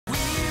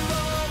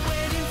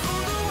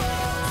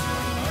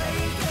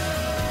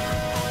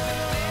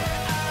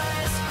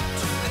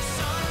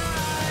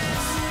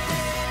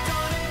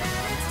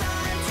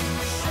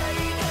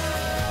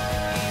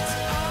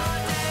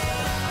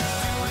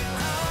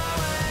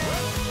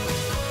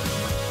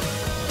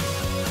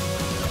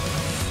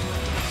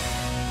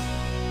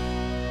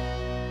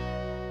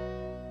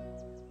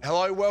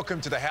Hello, welcome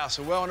to the House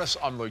of Wellness.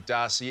 I'm Luke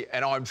Darcy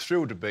and I'm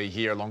thrilled to be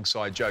here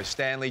alongside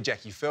Stanley,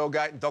 Jacqui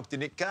Felgate and Dr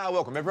Nick Carr.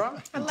 Welcome,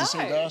 everyone. Hello. Good to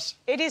see you, Darcy.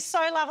 It is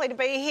so lovely to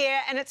be here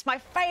and it's my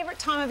favourite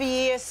time of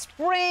year.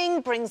 Spring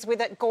brings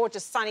with it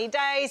gorgeous sunny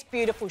days,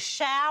 beautiful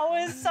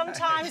showers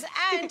sometimes,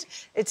 and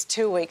it's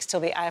 2 weeks till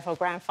the AFL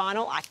Grand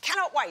Final. I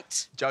cannot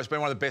wait. Joe, it's been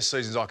one of the best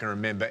seasons I can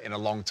remember in a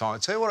long time. I'll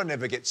tell you what I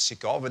never get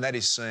sick of, and that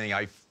is seeing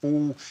a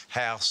full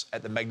house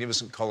at the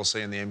magnificent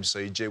Coliseum, the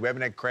MCG. We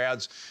haven't had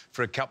crowds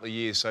for a couple of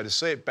years, so to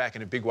see it back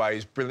in a big way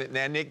is brilliant.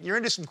 Now, Nick, you're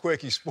into some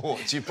quirky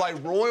sports. You play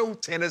royal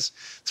tennis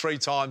 3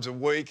 times a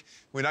week.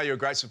 We know you're a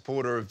great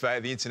supporter of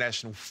the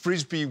international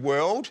frisbee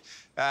world.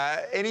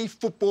 Any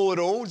football at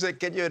all? Does that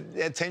get your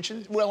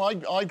attention? Well,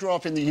 I grew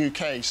up in the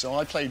UK, so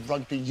I played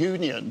rugby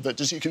union,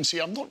 but as you can see,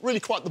 I'm not really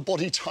quite the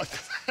body type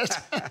for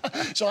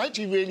that. So I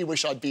actually really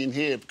wish I'd been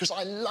here because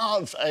I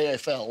love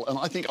AFL and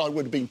I think I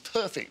would have been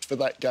perfect for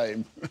that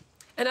game.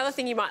 Another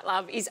thing you might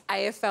love is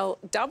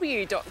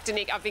AFLW, Dr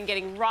Nick. I've been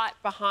getting right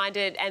behind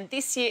it, and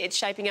this year it's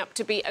shaping up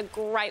to be a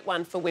great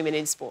one for women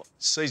in sport.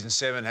 Season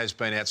 7 has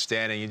been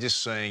outstanding. You're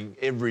just seeing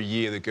every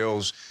year the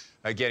girls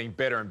are getting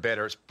better and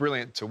better. It's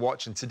brilliant to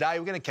watch. And today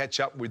we're going to catch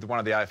up with one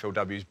of the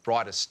AFLW's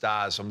brightest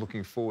stars. I'm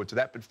looking forward to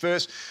that. But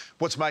first,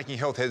 what's making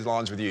health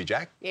headlines with you,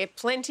 Jack? Yeah,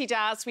 plenty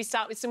does. We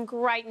start with some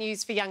great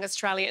news for young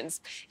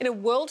Australians. In a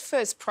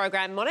world-first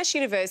program, Monash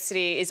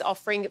University is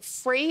offering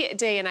free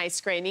DNA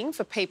screening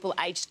for people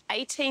aged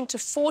 18 to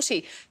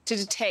 40 to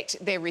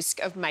detect their risk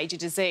of major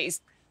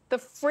disease. The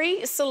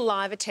free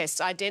saliva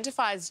test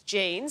identifies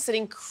genes that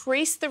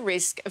increase the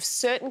risk of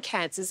certain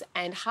cancers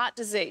and heart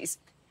disease.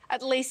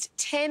 At least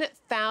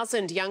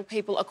 10,000 young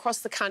people across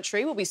the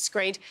country will be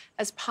screened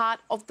as part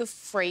of the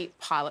free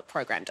pilot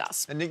program,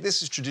 Das. And Nick,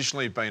 this has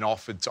traditionally been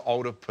offered to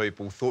older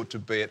people thought to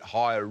be at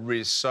higher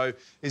risk. So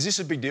is this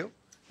a big deal?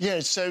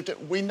 Yeah, so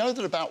we know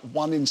that about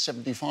 1 in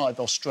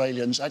 75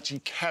 Australians actually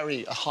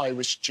carry a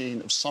high-risk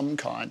gene of some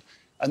kind,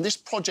 and this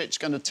project's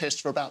going to test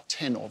for about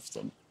 10 of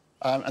them.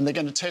 And they're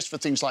going to test for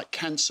things like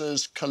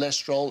cancers,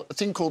 cholesterol, a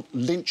thing called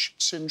Lynch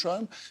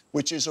syndrome,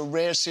 which is a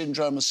rare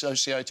syndrome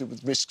associated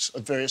with risks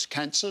of various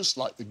cancers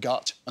like the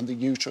gut and the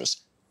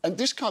uterus. And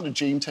this kind of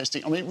gene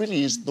testing, I mean, it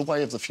really is the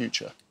way of the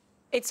future.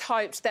 It's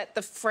hoped that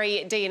the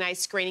free DNA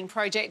screening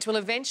project will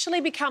eventually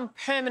become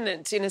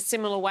permanent in a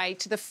similar way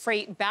to the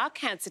free bowel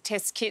cancer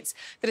test kits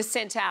that are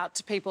sent out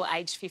to people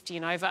aged 50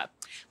 and over.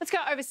 Let's go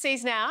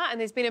overseas now, and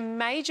there's been a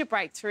major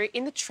breakthrough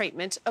in the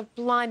treatment of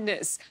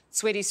blindness.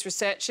 Swedish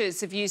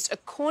researchers have used a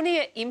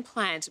cornea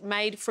implant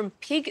made from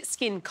pig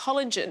skin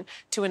collagen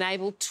to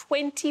enable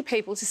 20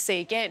 people to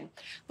see again.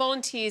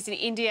 Volunteers in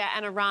India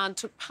and Iran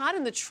took part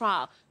in the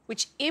trial,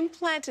 which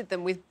implanted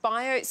them with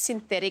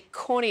biosynthetic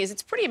corneas.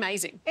 It's pretty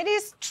amazing. It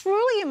is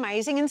truly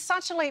amazing and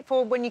such a leap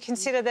forward when you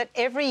consider that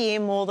every year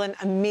more than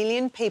 1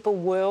 million people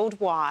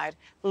worldwide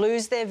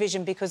lose their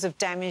vision because of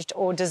damaged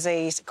or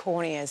diseased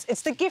corneas.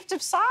 It's the gift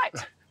of sight.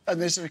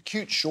 And there's an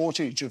acute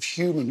shortage of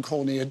human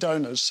cornea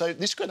donors, so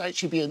this could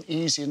actually be an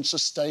easy and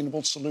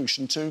sustainable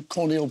solution to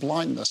corneal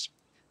blindness.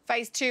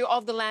 Phase 2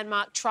 of the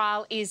landmark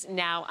trial is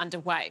now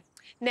underway.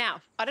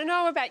 Now, I don't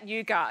know about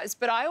you guys,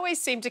 but I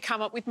always seem to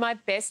come up with my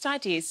best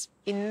ideas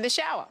in the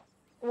shower.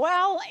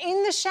 Well,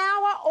 in the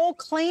shower or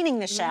cleaning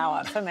the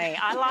shower for me.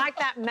 I like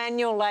that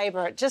manual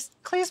labour. It just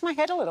clears my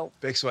head a little.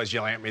 Beck's always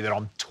yelling at me that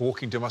I'm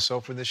talking to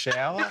myself in the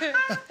shower.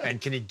 And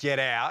can you get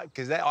out?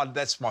 Because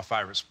that's my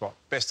favourite spot.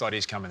 Best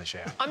ideas come in the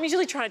shower. I'm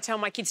usually trying to tell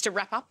my kids to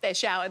wrap up their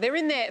shower. They're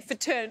in there for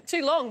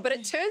too long, but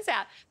it turns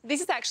out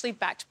this is actually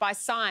backed by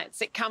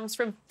science. It comes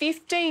from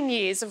 15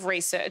 years of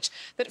research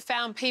that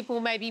found people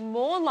may be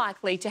more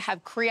likely to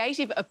have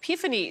creative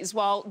epiphanies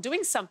while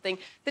doing something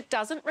that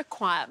doesn't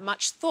require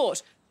much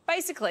thought.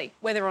 Basically,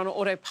 when they're on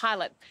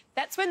autopilot,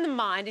 that's when the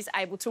mind is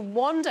able to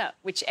wander,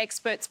 which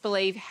experts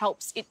believe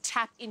helps it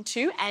tap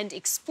into and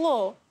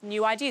explore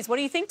new ideas. What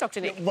do you think,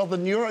 Dr Nick? Well, the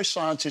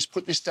neuroscientists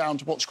put this down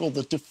to what's called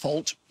the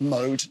default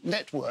mode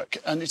network,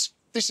 and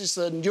this is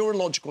the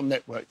neurological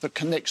network that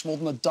connects more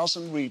than a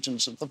dozen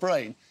regions of the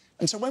brain.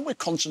 And so when we're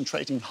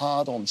concentrating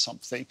hard on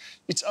something,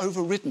 it's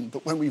overridden,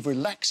 but when we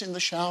relax in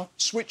the shower,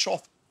 switch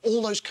off,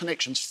 all those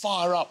connections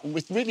fire up and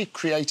with really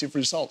creative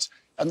results.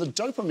 And the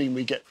dopamine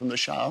we get from the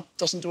shower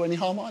doesn't do any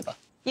harm either.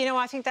 You know,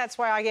 I think that's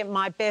where I get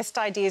my best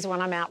ideas when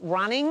I'm out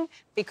running,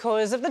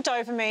 because of the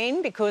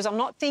dopamine, because I'm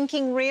not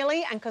thinking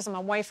really, and because I'm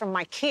away from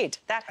my kid.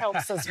 That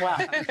helps as well.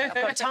 I've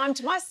got time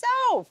to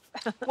myself.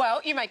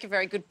 Well, you make a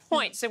very good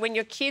point. So when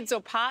your kids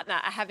or partner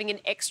are having an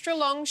extra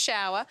long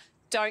shower,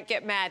 don't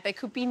get mad. They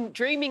could be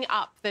dreaming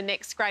up the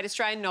next great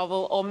Australian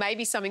novel or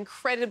maybe some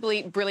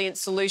incredibly brilliant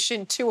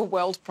solution to a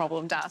world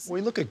problem, Das. We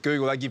look at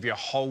Google, they give you a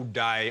whole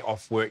day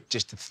off work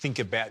just to think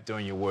about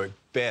doing your work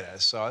better.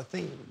 So I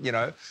think, you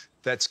know,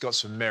 that's got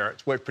some merit.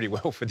 It's worked pretty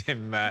well for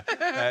them,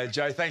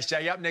 Joe. Thanks,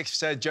 Jacqui. Up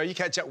next, Joe, you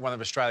catch up with one of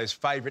Australia's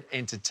favourite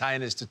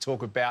entertainers to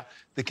talk about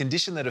the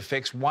condition that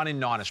affects 1 in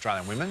 9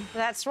 Australian women.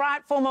 That's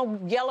right. Former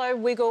Yellow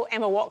Wiggle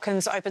Emma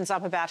Watkins opens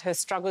up about her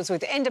struggles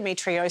with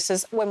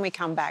endometriosis when we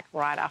come back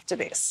right after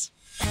this.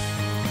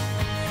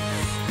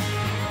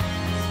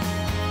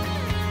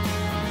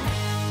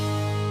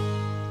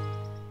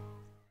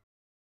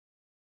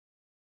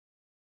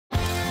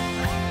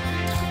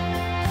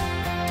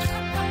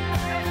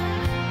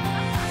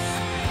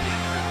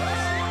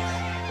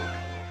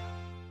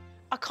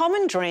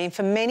 common dream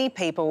for many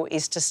people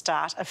is to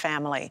start a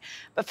family.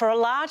 But for a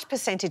large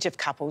percentage of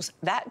couples,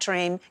 that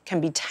dream can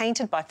be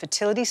tainted by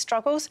fertility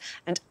struggles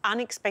and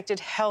unexpected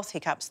health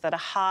hiccups that are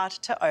hard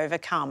to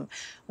overcome.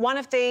 One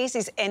of these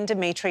is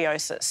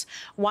endometriosis.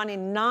 1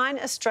 in 9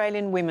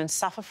 Australian women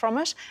suffer from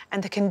it,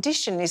 and the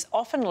condition is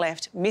often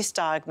left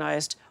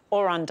misdiagnosed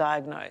or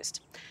undiagnosed.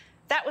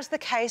 That was the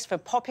case for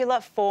popular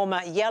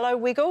former Yellow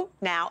Wiggle,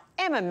 now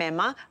Emma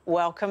Memma.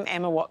 Welcome,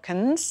 Emma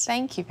Watkins.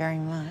 Thank you very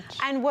much.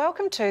 And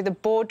welcome to the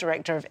Board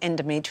Director of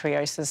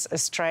Endometriosis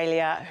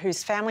Australia,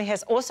 whose family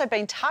has also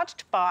been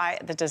touched by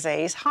the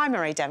disease. Hi,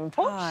 Marie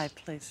Davenport. Hi,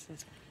 pleased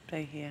to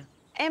be here.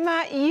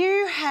 Emma,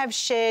 you have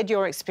shared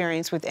your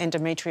experience with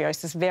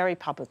endometriosis very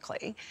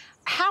publicly.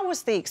 How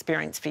was the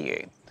experience for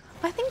you?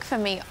 I think for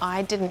me,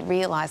 I didn't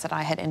realise that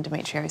I had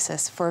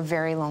endometriosis for a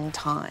very long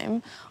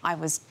time. I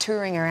was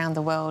touring around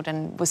the world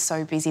and was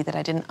so busy that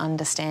I didn't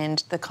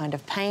understand the kind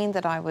of pain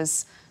that I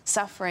was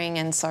suffering,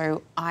 and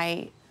so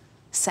I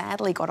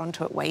sadly got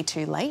onto it way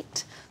too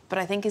late, but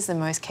I think is the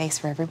most case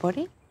for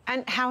everybody.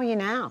 And how are you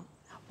now?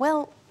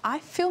 Well, I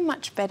feel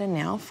much better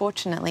now.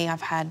 Fortunately,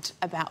 I've had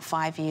about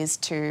 5 years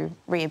to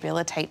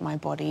rehabilitate my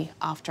body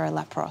after a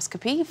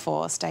laparoscopy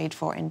for stage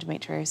 4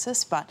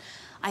 endometriosis, but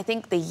I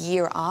think the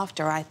year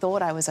after I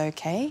thought I was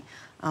okay,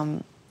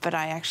 but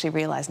I actually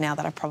realise now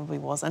that I probably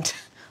wasn't.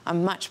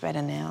 I'm much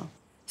better now.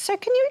 So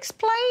can you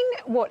explain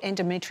what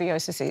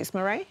endometriosis is,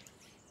 Marie?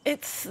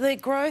 It's the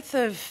growth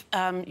of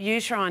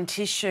uterine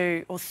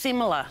tissue, or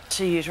similar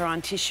to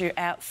uterine tissue,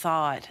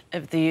 outside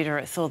of the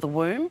uterus or the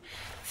womb.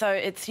 So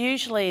it's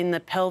usually in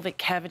the pelvic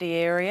cavity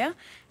area.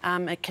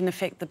 It can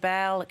affect the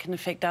bowel, it can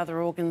affect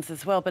other organs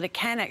as well, but it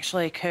can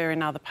actually occur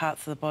in other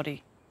parts of the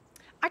body.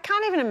 I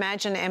can't even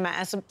imagine, Emma,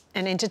 as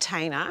an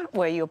entertainer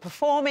where you're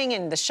performing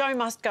and the show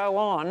must go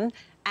on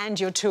and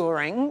you're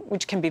touring,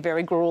 which can be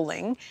very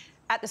gruelling,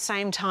 at the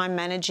same time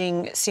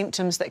managing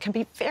symptoms that can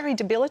be very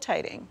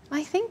debilitating.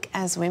 I think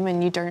as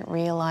women, you don't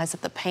realise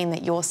that the pain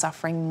that you're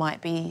suffering might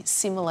be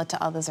similar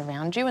to others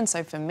around you. And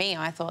so for me,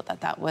 I thought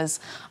that that was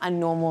a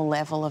normal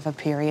level of a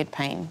period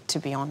pain, to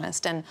be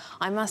honest. And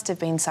I must have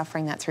been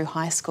suffering that through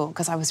high school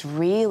because I was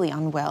really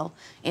unwell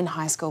in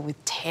high school with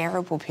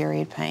terrible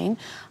period pain.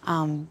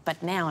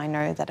 But now I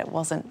know that it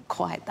wasn't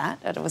quite that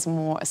it was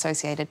more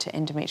associated to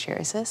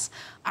endometriosis.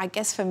 I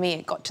guess for me,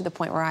 it got to the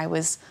point where I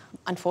was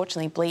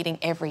unfortunately bleeding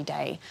every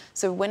day.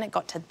 So when it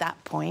got to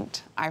that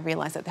point, I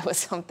realised that there was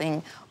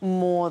something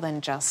more than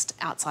just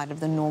outside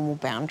of the normal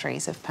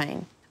boundaries of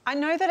pain. I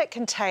know that it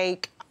can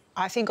take,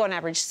 I think on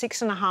average,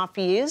 6.5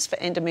 years for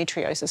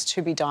endometriosis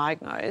to be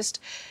diagnosed.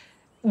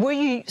 Were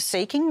you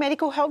seeking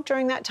medical help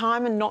during that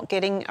time and not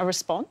getting a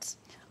response?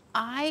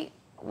 I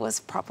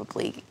was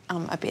probably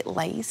a bit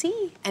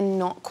lazy and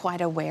not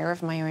quite aware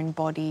of my own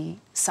body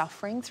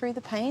suffering through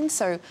the pain.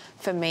 So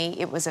for me,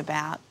 it was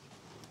about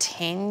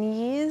 10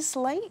 years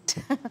late,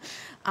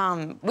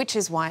 which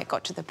is why it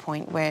got to the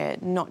point where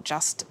not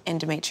just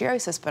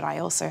endometriosis, but I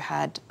also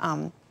had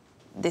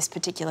this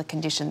particular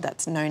condition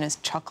that's known as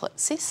chocolate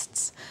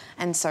cysts.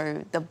 And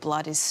so the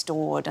blood is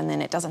stored and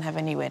then it doesn't have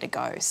anywhere to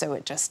go. So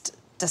it just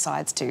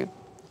decides to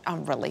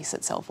release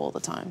itself all the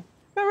time.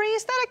 Marie,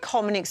 is that a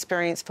common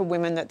experience for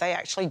women that they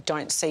actually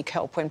don't seek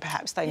help when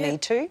perhaps they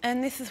need to?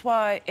 And this is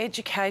why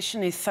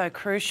education is so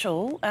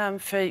crucial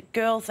for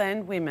girls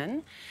and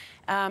women.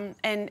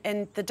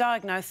 And the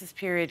diagnosis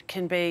period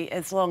can be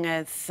as long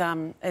as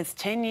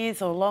 10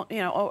 years or long,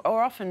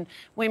 or often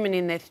women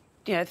in their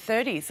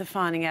 30s are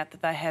finding out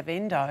that they have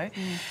endo.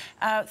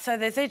 So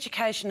there's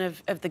education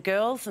of the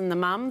girls and the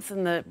mums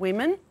and the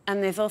women,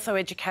 and there's also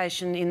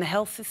education in the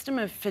health system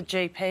for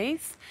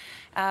GPs.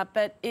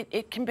 But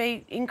it can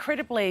be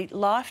incredibly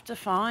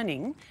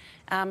life-defining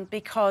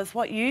because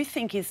what you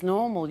think is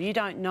normal, you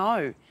don't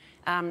know,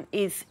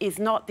 is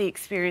not the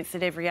experience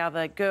that every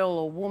other girl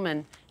or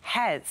woman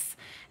has.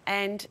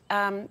 And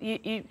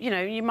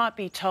you might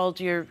be told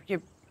you're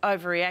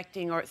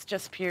overreacting or it's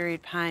just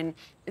period pain.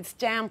 It's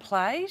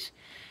downplayed,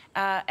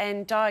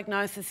 and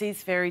diagnosis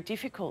is very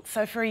difficult.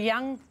 So for a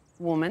young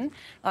woman,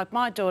 like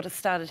my daughter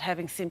started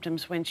having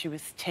symptoms when she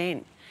was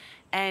 10,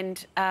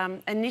 and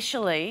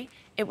initially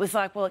it was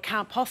like, well, it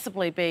can't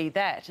possibly be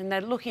that, and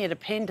they're looking at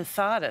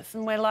appendicitis,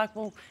 and we're like,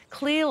 well,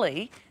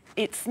 clearly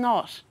it's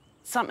not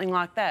something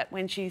like that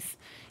when she's,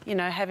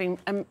 having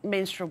a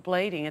menstrual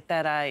bleeding at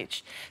that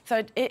age.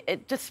 So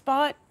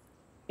despite,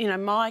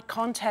 my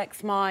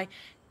contacts, my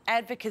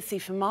advocacy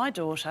for my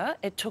daughter,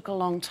 it took a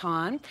long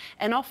time,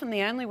 and often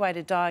the only way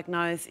to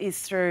diagnose is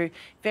through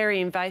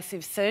very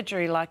invasive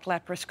surgery like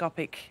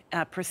laparoscopic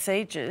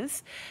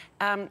procedures,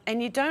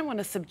 and you don't want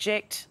to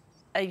subject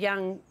a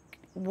young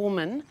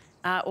woman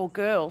or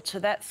girl to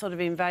that sort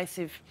of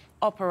invasive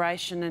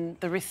operation and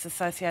the risks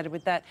associated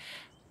with that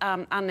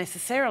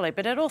unnecessarily,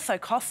 but it also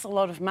costs a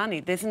lot of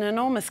money. There's an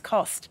enormous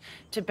cost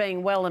to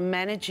being well and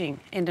managing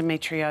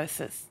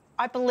endometriosis.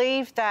 I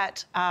believe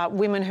that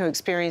women who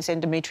experience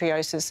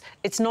endometriosis,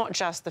 it's not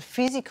just the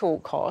physical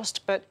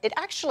cost, but it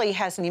actually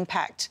has an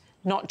impact,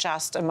 not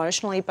just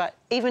emotionally, but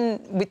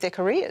even with their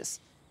careers.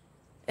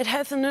 It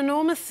has an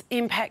enormous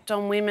impact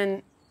on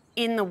women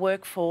in the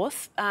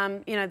workforce,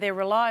 you know, their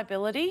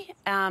reliability.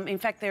 In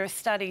fact, there are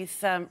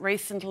studies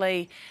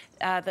recently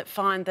that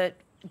find that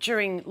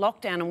during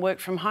lockdown and work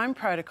from home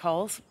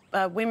protocols,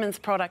 women's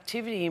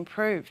productivity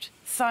improved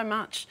so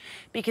much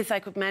because they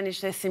could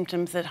manage their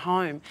symptoms at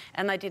home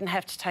and they didn't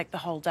have to take the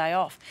whole day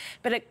off.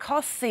 But it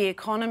costs the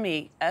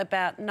economy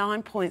about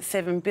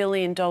 $9.7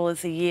 billion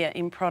a year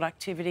in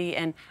productivity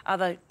and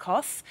other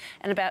costs,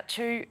 and about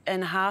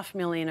 $2.5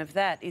 million of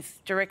that is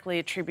directly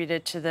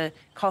attributed to the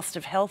cost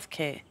of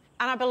healthcare.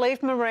 And I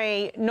believe,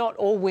 Marie, not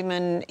all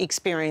women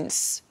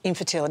experience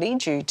infertility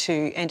due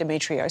to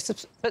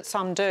endometriosis, but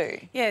some do.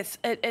 Yes,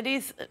 it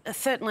is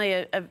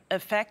certainly a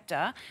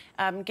factor,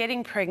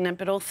 getting pregnant,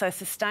 but also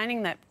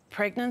sustaining that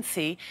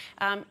pregnancy.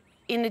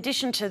 In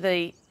addition to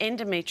the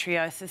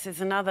endometriosis, there's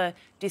another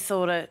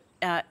disorder,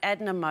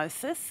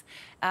 adenomyosis,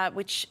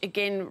 which,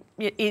 again,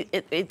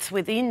 it's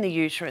within the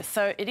uterus.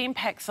 So it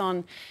impacts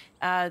on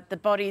the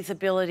body's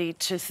ability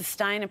to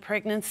sustain a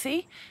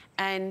pregnancy,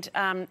 and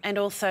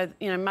also,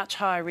 you know, much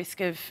higher risk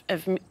of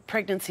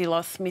pregnancy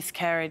loss,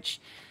 miscarriage,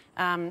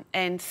 and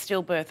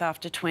stillbirth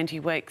after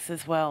 20 weeks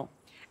as well.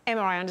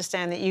 Emma, I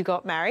understand that you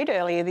got married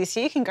earlier this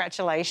year.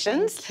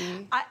 Congratulations. Thank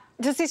you.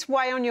 Does this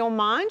weigh on your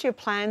mind, your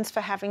plans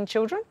for having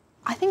children?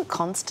 I think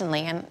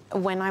constantly, and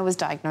when I was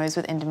diagnosed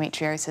with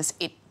endometriosis,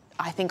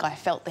 I think I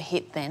felt the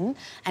hit then,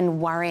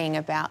 and worrying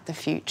about the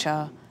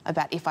future,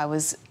 about if I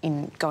was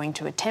going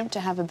to attempt to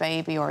have a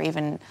baby or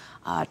even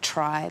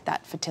try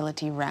that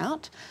fertility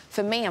route.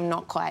 For me, I'm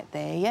not quite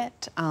there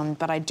yet,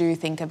 but I do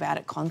think about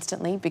it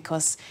constantly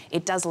because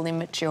it does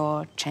limit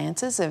your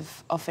chances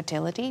of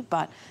fertility,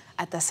 but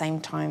at the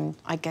same time,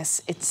 I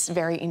guess it's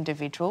very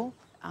individual.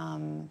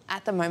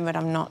 At the moment,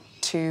 I'm not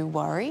too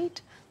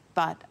worried,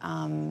 but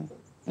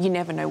you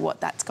never know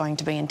what that's going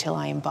to be until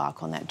I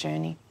embark on that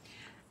journey.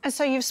 And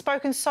so you've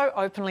spoken so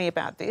openly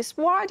about this.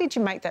 Why did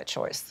you make that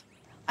choice?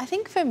 I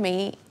think for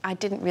me, I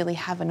didn't really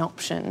have an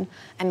option,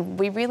 and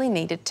we really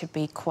needed to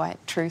be quite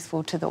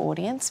truthful to the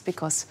audience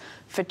because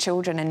for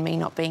children and me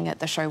not being at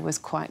the show was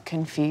quite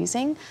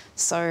confusing.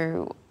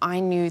 So I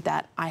knew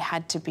that I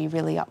had to be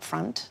really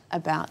upfront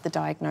about the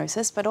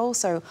diagnosis, but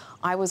also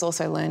I was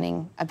also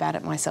learning about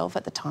it myself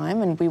at the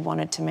time, and we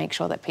wanted to make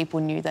sure that people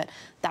knew that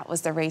that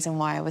was the reason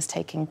why I was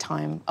taking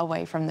time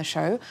away from the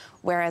show,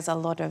 whereas a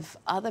lot of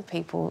other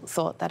people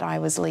thought that I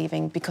was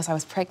leaving because I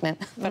was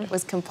pregnant, but it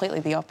was completely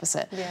the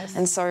opposite. Yes.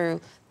 And so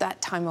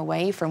that time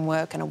away from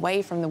work and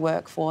away from the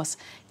workforce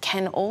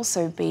can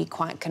also be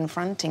quite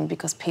confronting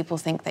because people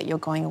think that you're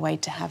going away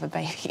to have a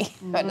baby,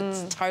 but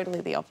it's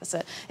totally the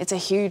opposite. It's a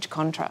huge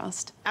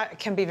contrast. It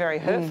can be very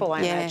hurtful,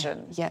 I yeah,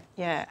 imagine. Yeah.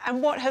 Yeah.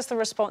 And what has the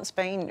response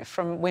been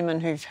from women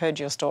who've heard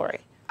your story?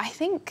 I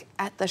think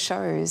at the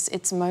shows,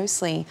 it's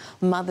mostly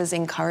mothers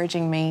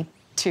encouraging me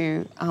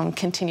to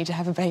continue to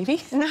have a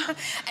baby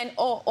and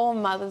or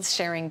mothers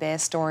sharing their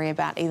story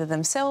about either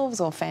themselves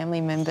or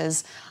family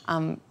members,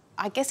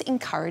 I guess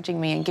encouraging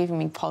me and giving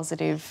me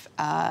positive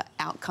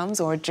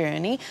outcomes or a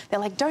journey. They're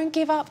like, don't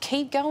give up,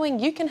 keep going,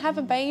 you can have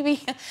a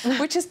baby,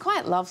 which is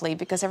quite lovely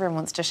because everyone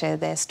wants to share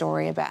their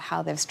story about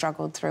how they've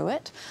struggled through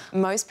it.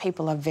 Most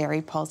people are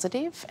very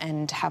positive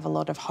and have a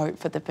lot of hope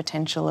for the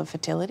potential of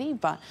fertility,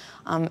 but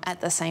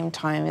at the same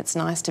time, it's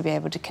nice to be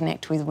able to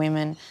connect with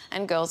women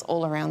and girls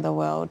all around the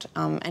world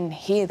and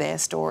hear their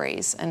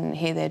stories and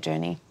hear their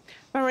journey.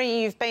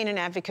 Marie, you've been an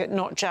advocate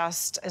not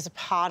just as a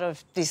part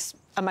of this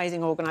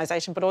amazing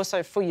organisation, but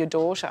also for your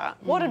daughter.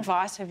 What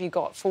advice have you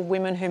got for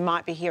women who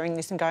might be hearing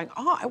this and going,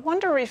 oh, I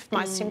wonder if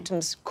my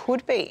symptoms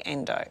could be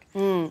endo?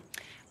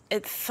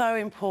 It's so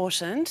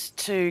important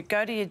to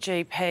go to your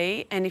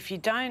GP, and if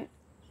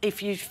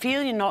you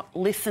feel you're not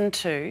listened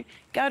to,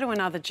 go to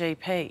another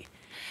GP.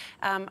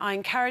 I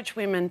encourage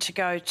women to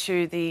go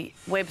to the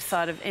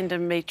website of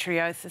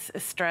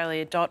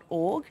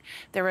endometriosisaustralia.org.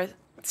 There are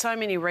so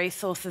many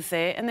resources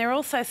there, and there are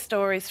also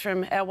stories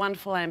from our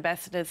wonderful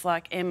ambassadors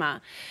like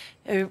Emma,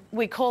 who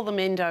we call them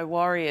endo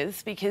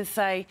warriors because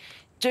they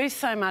do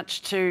so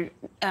much to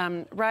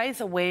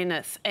raise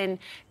awareness, and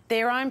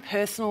their own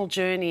personal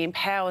journey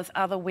empowers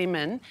other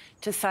women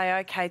to say,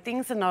 OK,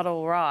 things are not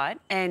all right,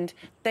 and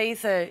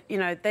these are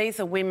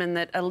women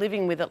that are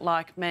living with it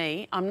like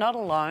me. I'm not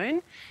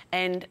alone,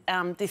 and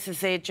this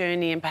is their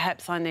journey, and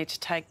perhaps I need to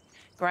take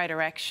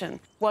greater action.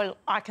 Well,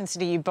 I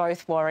consider you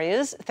both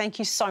warriors. Thank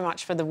you so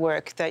much for the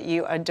work that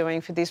you are doing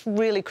for this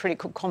really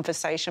critical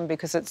conversation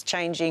because it's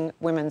changing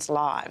women's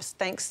lives.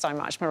 Thanks so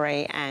much,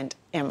 Marie and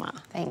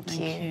Emma. Thank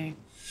you.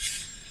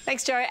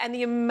 Thanks, Jo, and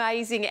the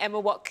amazing Emma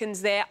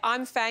Watkins there.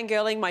 I'm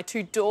fangirling. My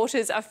two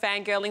daughters are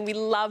fangirling. We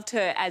loved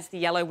her as the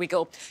Yellow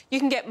Wiggle. You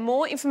can get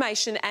more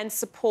information and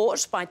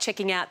support by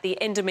checking out the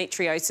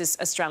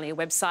Endometriosis Australia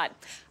website.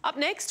 Up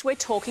next, we're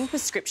talking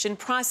prescription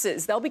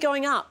prices. They'll be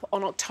going up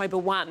on October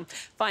 1.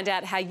 Find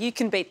out how you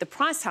can beat the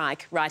price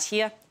hike right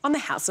here on the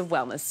House of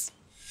Wellness.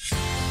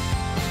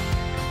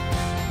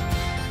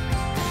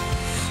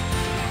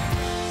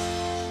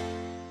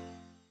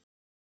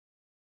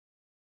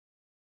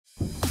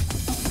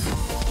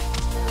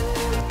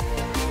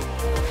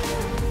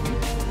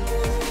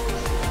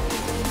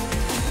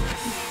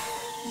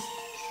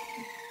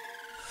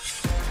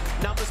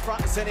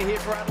 centre here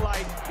for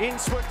Adelaide. In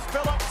swoops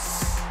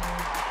Phillips.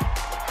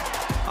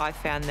 I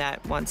found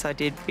that once I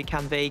did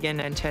become vegan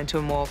and turn to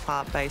a more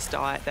plant-based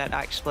diet, that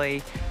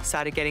actually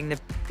started getting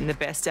the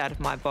best out of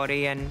my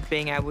body and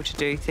being able to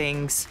do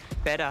things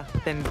better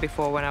than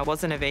before when I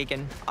wasn't a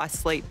vegan. I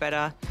sleep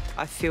better,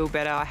 I feel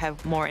better, I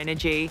have more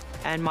energy,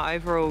 and my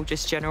overall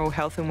just general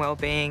health and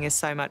well-being is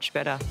so much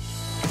better.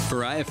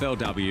 For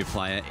AFLW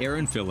player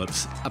Erin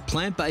Phillips, a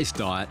plant-based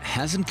diet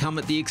hasn't come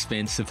at the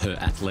expense of her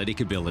athletic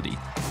ability.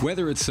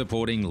 Whether it's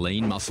supporting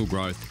lean muscle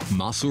growth,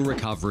 muscle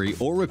recovery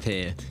or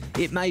repair,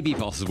 it may be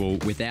possible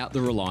without the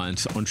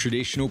reliance on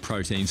traditional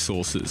protein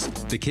sources.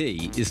 The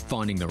key is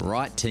finding the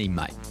right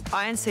teammate.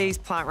 INC's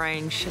plant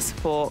range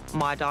support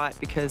my diet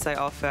because they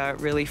offer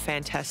really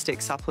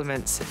fantastic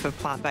supplements for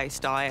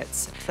plant-based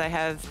diets. They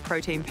have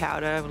protein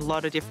powder, a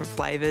lot of different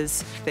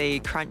flavours, the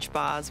crunch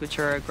bars, which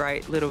are a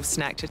great little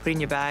snack to put in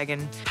your bag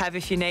and have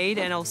if you need,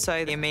 and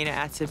also the amino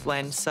acid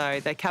blend. So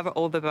they cover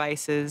all the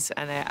bases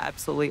and they're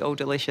absolutely all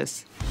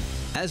delicious.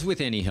 As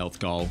with any health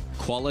goal,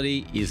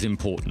 quality is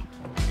important.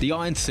 The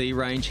INC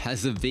range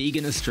has the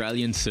Vegan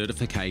Australian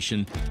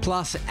certification,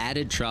 plus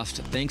added trust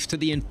thanks to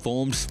the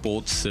Informed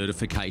Sports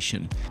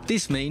certification.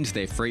 This means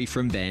they're free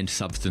from banned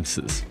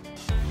substances.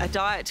 A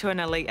diet to an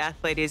elite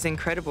athlete is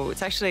incredible.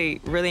 It's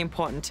actually really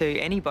important to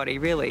anybody,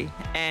 really.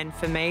 And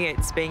for me,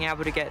 it's being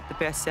able to get the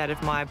best out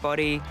of my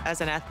body.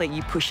 As an athlete,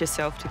 you push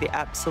yourself to the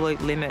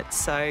absolute limit.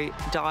 So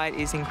diet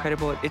is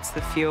incredible. It's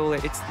the fuel.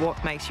 It's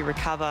what makes you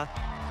recover.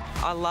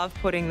 I love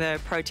putting the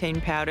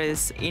protein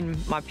powders in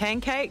my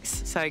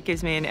pancakes, so it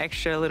gives me an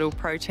extra little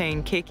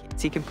protein kick.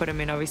 So you can put them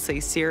in, obviously,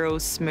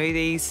 cereals,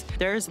 smoothies.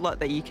 There is a lot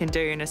that you can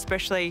do, and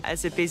especially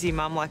as a busy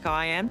mum like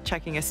I am,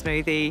 chucking a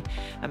smoothie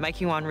and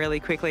making one really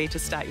quickly to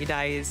start your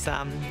day is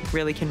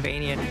really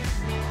convenient.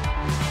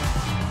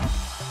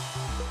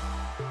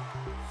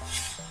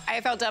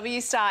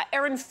 AFLW star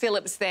Erin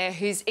Phillips there,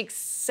 who's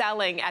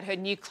excelling at her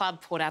new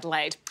club, Port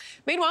Adelaide.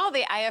 Meanwhile,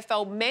 the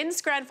AFL Men's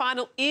Grand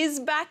Final is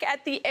back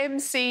at the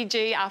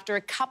MCG after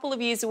a couple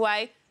of years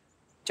away.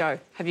 Jo,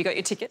 have you got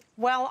your ticket?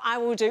 Well, I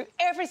will do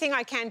everything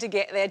I can to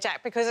get there,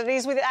 Jack, because it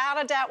is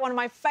without a doubt one of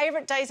my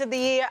favourite days of the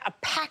year, a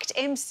packed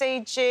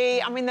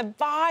MCG. I mean, the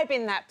vibe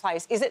in that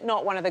place, is it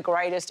not one of the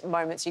greatest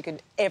moments you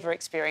could ever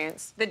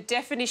experience? The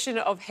definition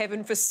of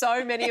heaven for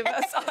so many of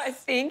us, I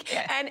think.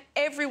 Yeah. And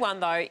everyone,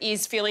 though,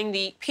 is feeling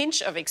the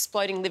pinch of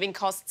exploding living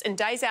costs, and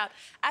days out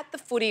at the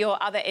footy or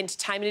other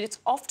entertainment, it's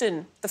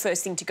often the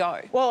first thing to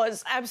go. Well,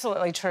 it's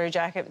absolutely true,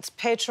 Jack. It's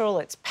petrol,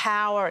 it's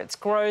power, it's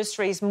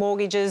groceries,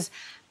 mortgages,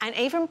 and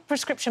even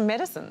prescription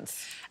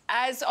medicines.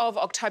 As of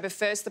October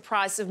 1st, the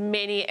price of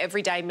many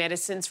everyday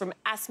medicines, from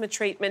asthma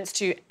treatments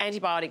to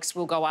antibiotics,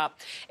 will go up.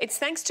 It's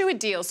thanks to a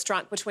deal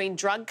struck between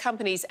drug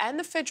companies and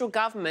the federal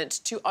government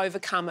to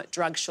overcome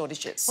drug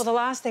shortages. Well, the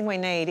last thing we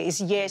need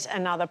is yet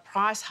another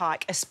price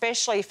hike,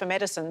 especially for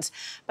medicines.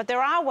 But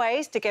there are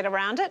ways to get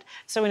around it.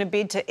 So in a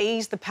bid to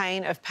ease the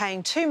pain of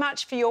paying too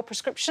much for your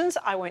prescriptions,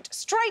 I went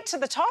straight to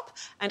the top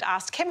and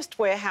asked Chemist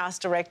Warehouse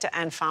Director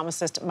and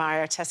pharmacist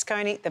Mario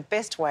Tasconi the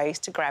best ways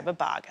to grab a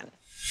bargain.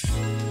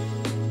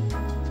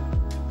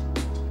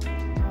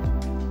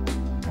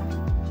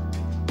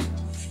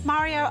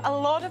 Mario, a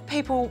lot of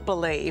people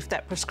believe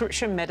that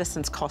prescription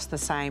medicines cost the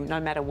same no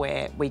matter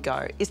where we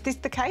go. Is this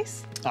the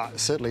case?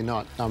 Certainly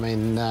not. I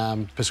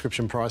mean,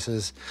 prescription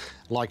prices,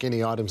 like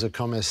any items of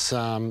commerce,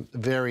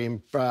 vary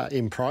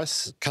in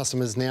price.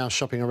 Customers now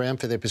shopping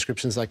around for their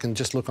prescriptions, they can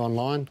just look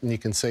online and you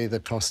can see the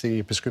cost of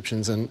your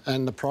prescriptions,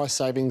 and the price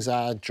savings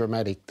are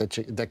dramatic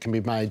that can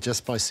be made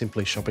just by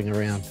simply shopping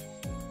around.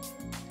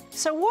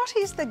 So what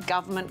is the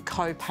government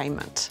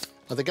co-payment?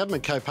 Well, the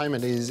government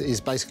co-payment is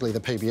basically the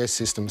PBS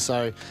system.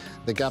 So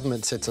the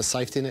government sets a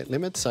safety net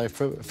limit. So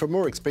for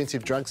more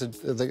expensive drugs,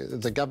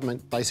 the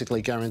government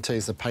basically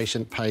guarantees the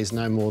patient pays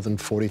no more than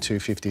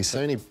 $42.50. So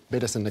any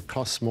medicine that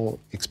costs more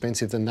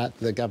expensive than that,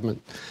 the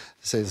government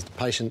says the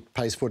patient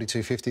pays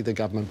 $42.50, the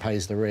government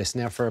pays the rest.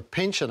 Now, for a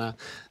pensioner,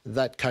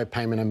 that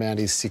co-payment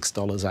amount is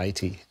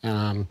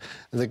 $6.80.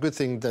 The good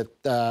thing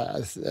that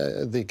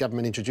the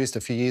government introduced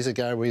a few years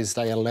ago is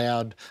they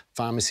allowed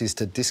pharmacies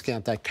to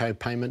discount that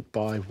co-payment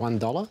by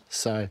 $1.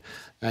 So,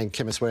 and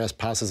Chemist Warehouse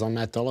passes on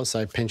that dollar.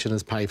 So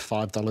pensioners pay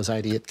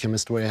 $5.80 at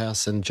Chemist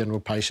Warehouse, and general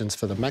patients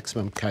for the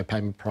maximum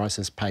co-payment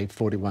prices pay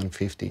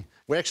 $41.50.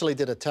 We actually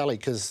did a tally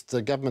because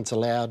the government's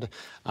allowed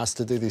us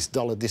to do this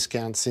dollar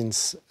discount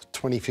since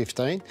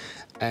 2015,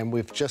 and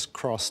we've just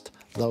crossed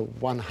the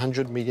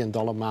 $100 million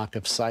mark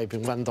of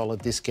saving,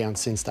 $1 discount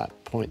since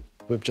that point.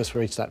 We've just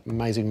reached that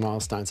amazing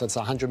milestone. So it's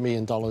 $100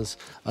 million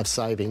of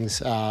savings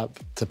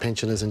to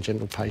pensioners and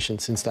general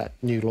patients since that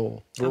new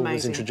law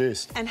was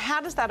introduced. And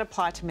how does that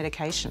apply to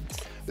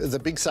medications? The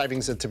big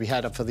savings are to be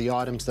had for the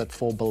items that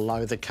fall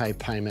below the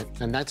co-payment,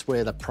 and that's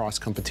where the price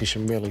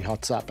competition really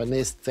hots up. And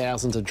there's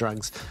thousands of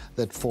drugs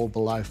that fall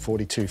below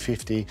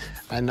 $42.50,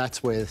 and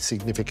that's where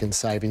significant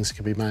savings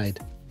can be made.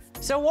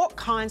 So what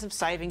kinds of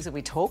savings are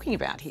we talking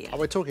about here? Oh,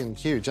 we're talking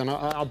huge, and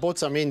I bought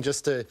some in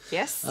just to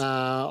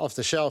off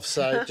the shelf,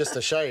 so just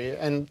to show you.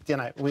 And you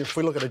know, if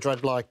we look at a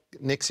drug like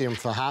Nexium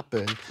for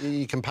heartburn,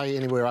 you can pay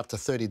anywhere up to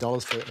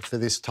 $30 for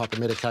this type of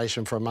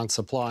medication for a month's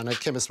supply, and at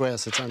Chemist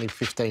Warehouse it's only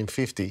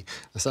 $15.50.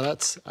 So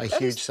that's a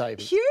huge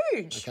saving.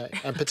 Huge. Okay,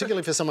 and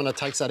particularly for someone that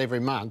takes that every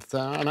month,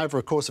 and over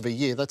a course of a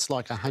year, that's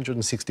like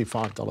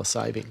 $165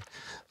 saving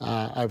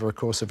over a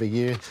course of a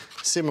year.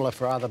 Similar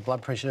for other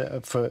blood pressure,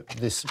 for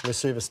this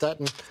rosuvastatin,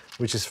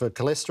 which is for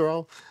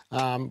cholesterol.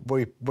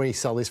 We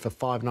sell this for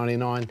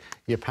 $5.99.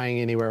 You're paying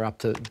anywhere up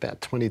to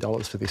about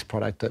 $20 for this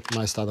product at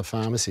most other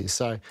pharmacies.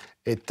 So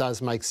it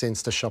does make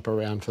sense to shop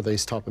around for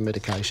these type of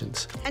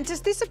medications. And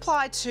does this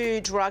apply to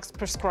drugs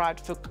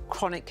prescribed for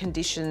chronic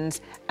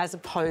conditions as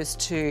opposed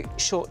to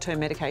short-term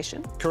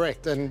medication?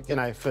 Correct. And, you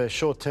know, for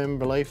short-term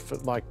relief,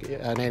 like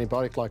an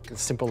antibiotic like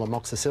simple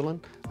amoxicillin,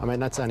 I mean,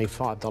 that's only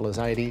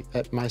 $5.80.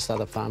 At most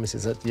other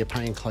pharmacies, you're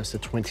paying close to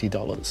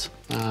 $20.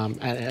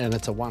 And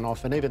it's a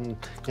one-off. And even,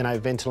 you know,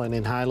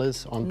 Ventolin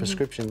inhalers on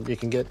prescription, you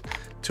can get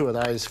 2 of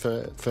those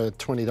for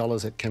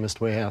 $20 at Chemist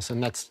Warehouse,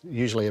 and that's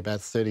usually about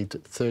 $30 to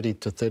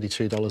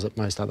 $32 at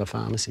most other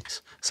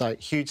pharmacies. So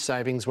huge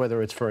savings,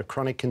 whether it's for a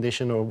chronic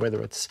condition or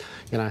whether it's,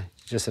 you know,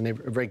 just a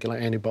regular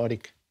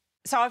antibiotic.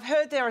 So I've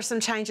heard there are some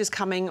changes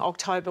coming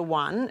October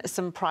 1,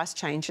 some price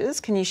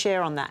changes. Can you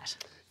share on that?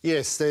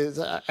 Yes,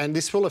 and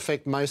this will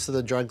affect most of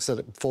the drugs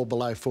that fall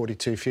below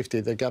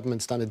 $42.50. The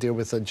government's done a deal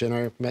with the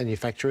generic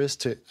manufacturers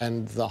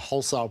and the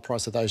wholesale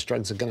price of those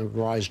drugs are going to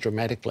rise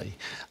dramatically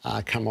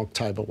come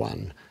October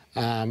 1.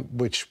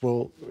 Which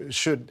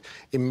should,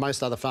 in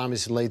most other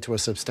pharmacies, lead to a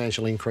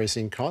substantial increase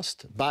in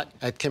cost. But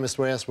at Chemist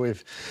Warehouse,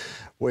 we've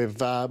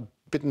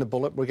bitten the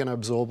bullet. We're going to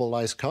absorb all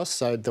those costs,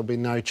 so there'll be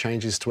no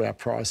changes to our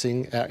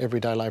pricing. Our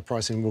everyday low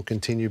pricing will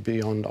continue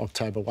beyond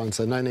October 1,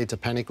 so no need to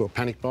panic or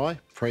panic buy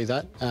pre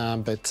that.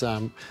 But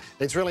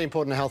it's really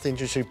important the health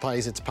industry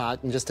plays its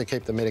part, and just to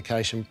keep the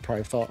medications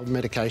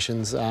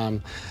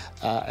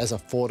as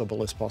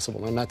affordable as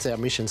possible. And that's our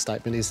mission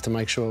statement, is to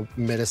make sure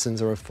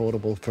medicines are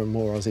affordable for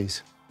more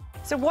Aussies.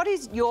 So what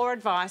is your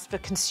advice for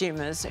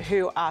consumers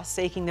who are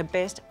seeking the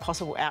best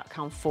possible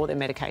outcome for their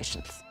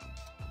medications?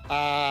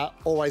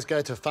 Always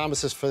go to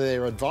pharmacists for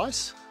their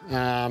advice,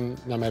 no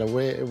matter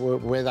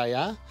where they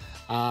are.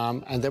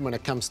 And then when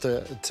it comes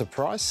to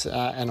price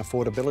and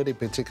affordability,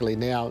 particularly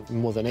now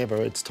more than ever,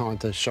 it's time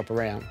to shop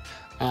around.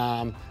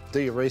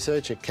 Do your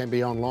research. It can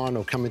be online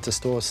or come into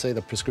stores, see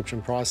the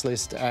prescription price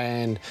list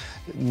and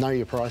know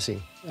your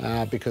pricing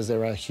because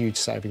there are huge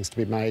savings to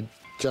be made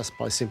just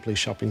by simply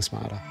shopping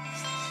smarter.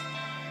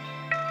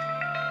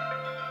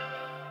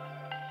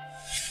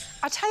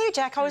 I tell you,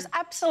 Jack, I was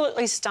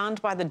absolutely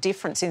stunned by the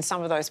difference in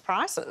some of those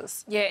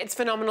prices. Yeah, it's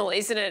phenomenal,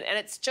 isn't it? And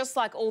it's just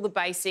like all the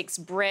basics,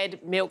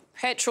 bread, milk,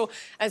 petrol.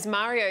 As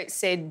Mario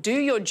said, do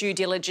your due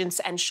diligence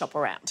and shop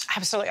around.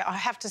 Absolutely. I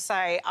have to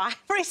say, I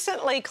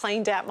recently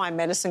cleaned out my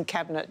medicine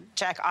cabinet,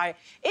 Jack.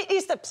 It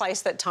is the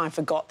place that time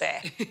forgot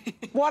there.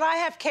 What I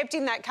have kept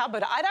in that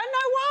cupboard, I don't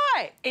know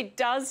why. It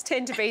does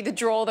tend to be the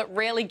drawer that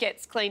rarely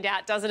gets cleaned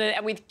out, doesn't it?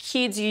 And with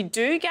kids, you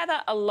do gather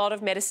a lot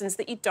of medicines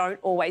that you don't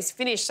always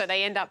finish, so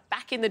they end up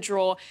back in the drawer.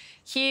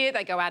 Here,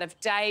 they go out of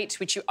date,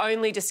 which you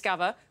only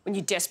discover when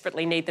you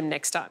desperately need them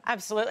next time.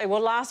 Absolutely.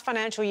 Well, last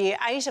financial year,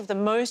 8 of the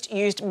most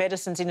used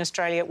medicines in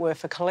Australia were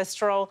for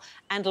cholesterol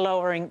and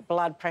lowering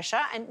blood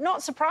pressure. And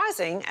not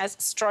surprising, as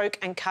stroke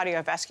and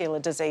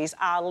cardiovascular disease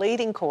are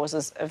leading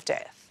causes of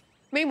death.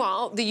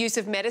 Meanwhile, the use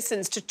of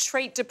medicines to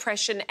treat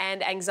depression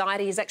and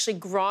anxiety has actually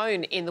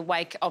grown in the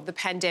wake of the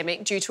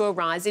pandemic due to a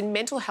rise in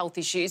mental health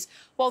issues,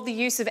 while the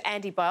use of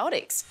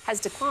antibiotics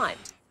has declined.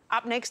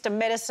 Up next, a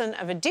medicine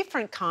of a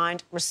different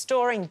kind,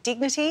 restoring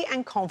dignity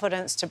and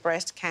confidence to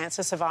breast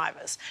cancer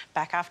survivors.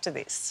 Back after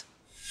this.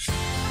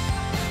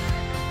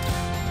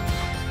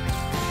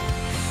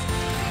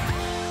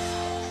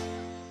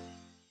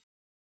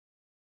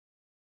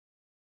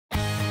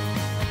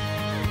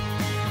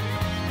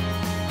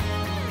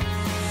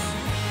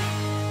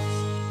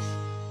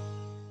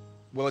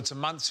 Well, it's a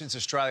month since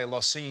Australia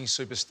lost singing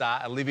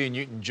superstar Olivia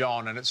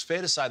Newton-John, and it's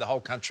fair to say the whole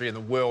country and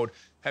the world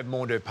have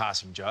mourned her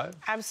passing, Jo.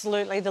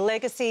 Absolutely. The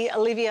legacy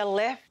Olivia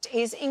left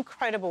is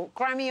incredible.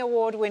 Grammy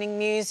Award-winning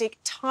music,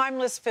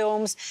 timeless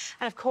films,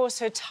 and, of course,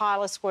 her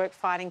tireless work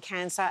fighting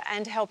cancer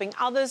and helping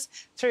others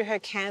through her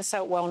Cancer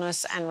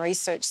Wellness and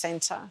Research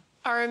Centre.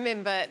 I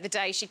remember the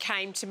day she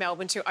came to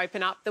Melbourne to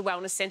open up the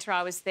Wellness Centre.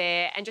 I was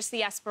there, and just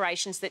the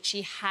aspirations that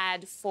she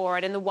had for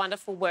it and the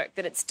wonderful work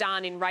that it's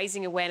done in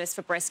raising awareness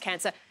for breast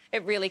cancer.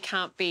 It really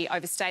can't be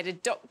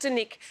overstated. Dr.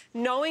 Nick,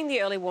 knowing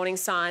the early warning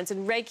signs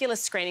and regular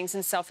screenings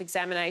and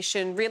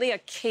self-examination really are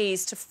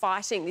keys to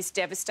fighting this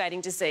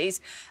devastating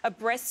disease. A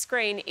breast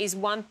screen is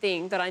one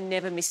thing that I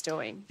never miss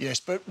doing. Yes,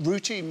 but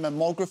routine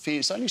mammography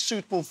is only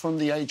suitable from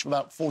the age of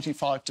about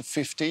 45 to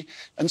 50.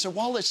 And so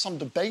while there's some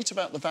debate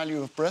about the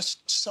value of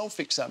breast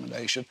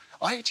self-examination,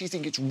 I actually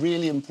think it's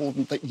really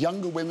important that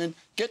younger women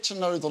get to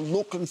know the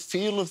look and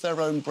feel of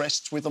their own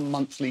breasts with a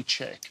monthly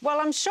check. Well,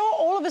 I'm sure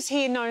all of us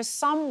here know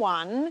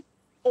someone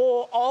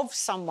or of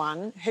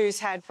someone who's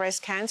had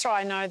breast cancer.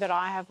 I know that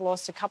I have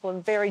lost a couple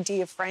of very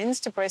dear friends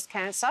to breast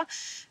cancer.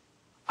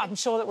 I'm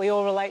sure that we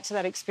all relate to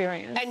that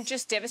experience. And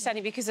just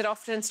devastating because it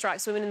often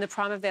strikes women in the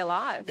prime of their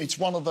lives. It's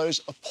one of those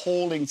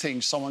appalling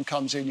things. Someone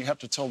comes in, you have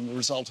to tell them the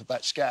result of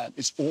that scan.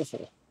 It's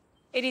awful.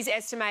 It is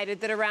estimated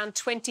that around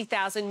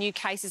 20,000 new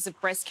cases of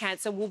breast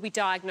cancer will be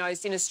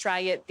diagnosed in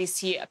Australia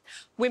this year.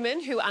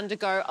 Women who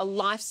undergo a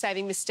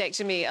life-saving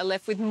mastectomy are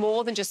left with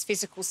more than just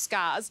physical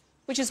scars,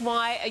 which is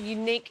why a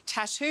unique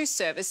tattoo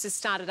service has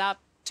started up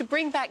to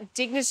bring back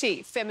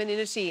dignity,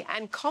 femininity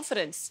and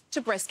confidence to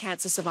breast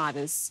cancer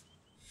survivors.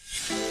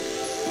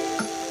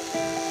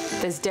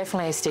 There's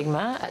definitely a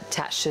stigma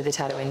attached to the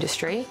tattoo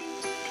industry.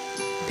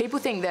 People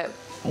think that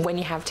when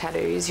you have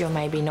tattoos, you're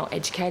maybe not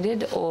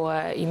educated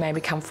or you maybe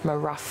come from a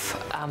rough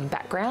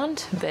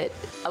background, but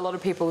a lot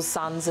of people's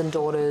sons and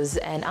daughters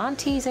and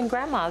aunties and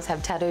grandmas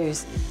have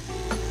tattoos.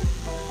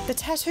 The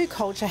tattoo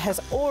culture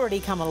has already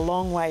come a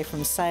long way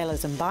from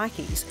sailors and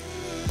bikies,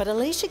 but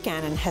Alicia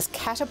Gannon has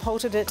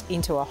catapulted it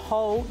into a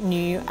whole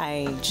new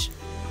age.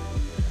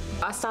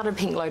 I started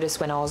Pink Lotus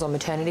when I was on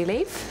maternity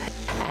leave,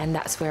 and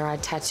that's where I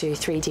tattoo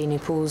 3D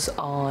nipples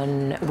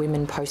on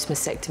women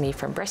post-mastectomy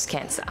from breast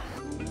cancer.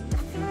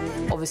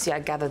 Obviously, I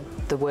gathered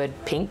the word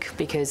pink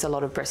because a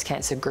lot of breast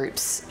cancer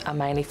groups are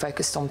mainly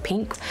focused on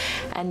pink,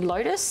 and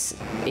lotus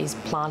is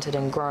planted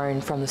and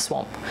grown from the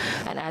swamp.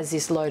 And as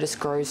this lotus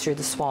grows through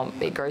the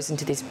swamp, it grows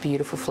into this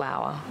beautiful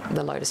flower,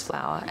 the lotus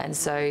flower. And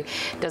so it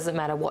doesn't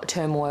matter what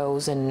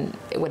turmoils and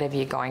whatever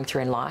you're going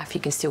through in life,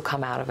 you can still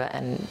come out of it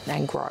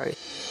and grow.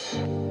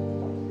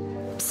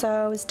 So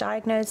I was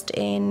diagnosed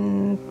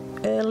in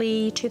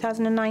early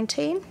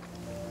 2019.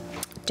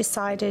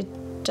 Decided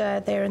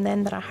there and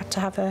then that I had to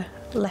have a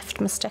left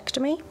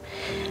mastectomy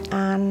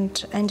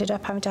and ended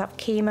up having to have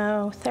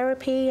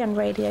chemotherapy and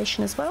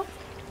radiation as well.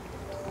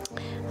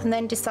 And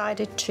then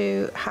decided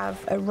to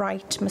have a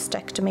right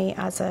mastectomy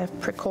as a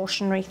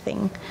precautionary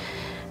thing.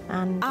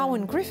 And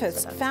Arwen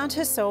Griffiths found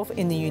herself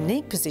in the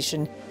unique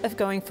position of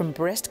going from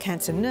breast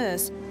cancer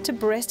nurse to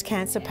breast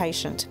cancer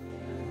patient.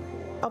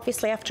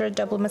 Obviously, after a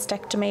double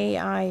mastectomy,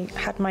 I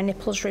had my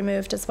nipples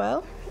removed as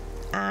well.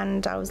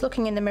 And I was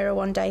looking in the mirror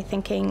one day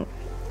thinking,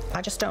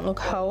 I just don't look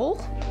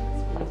whole.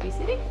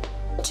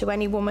 To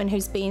any woman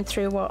who's been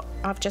through what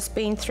I've just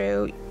been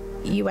through,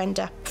 you end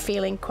up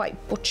feeling quite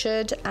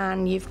butchered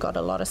and you've got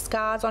a lot of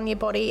scars on your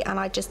body, and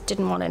I just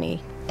didn't want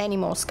any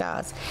more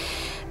scars.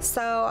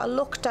 So I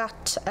looked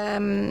at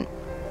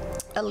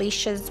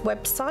Alicia's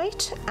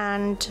website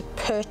and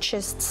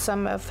purchased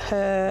some of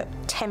her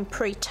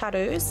temporary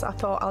tattoos. I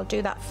thought I'll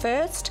do that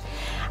first,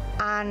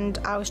 and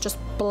I was just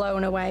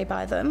blown away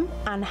by them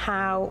and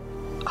how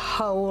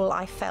whole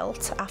I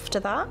felt after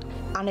that.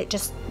 And it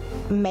just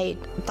made,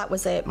 that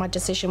was it, my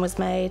decision was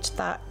made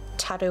that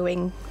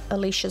tattooing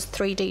Alicia's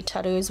 3D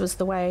tattoos was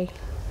the way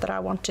that I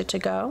wanted to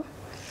go.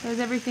 So is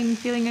everything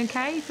feeling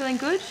okay? Feeling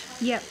good?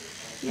 Yep.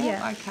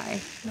 Yeah. Okay.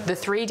 The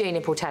 3D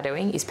nipple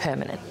tattooing is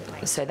permanent,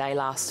 so they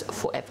last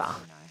forever.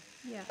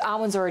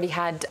 Arwen's already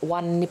had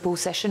one nipple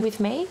session with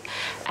me,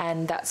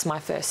 and that's my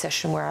first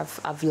session where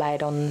I've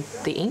laid on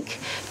the ink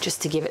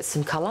just to give it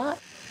some colour.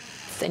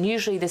 And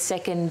usually the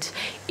second,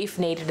 if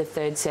needed a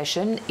third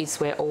session, is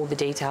where all the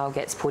detail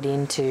gets put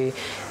into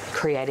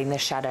creating the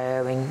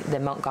shadowing, the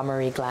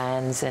Montgomery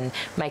glands, and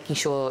making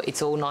sure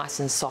it's all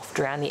nice and soft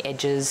around the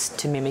edges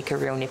to mimic a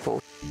real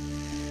nipple.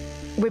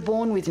 We're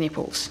born with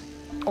nipples.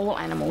 All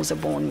animals are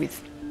born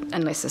with,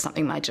 unless there's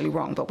something majorly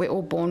wrong, but we're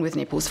all born with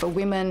nipples. For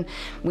women,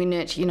 we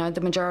nurture, you know, the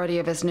majority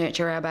of us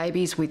nurture our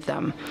babies with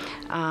them.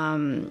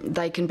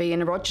 They can be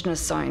an erogenous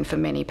zone for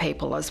many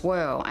people as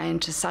well, and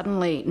to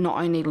suddenly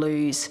not only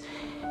lose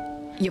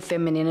your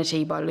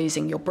femininity by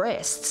losing your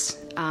breasts,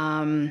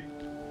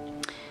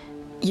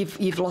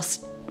 you've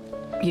lost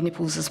your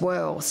nipples as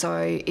well.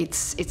 So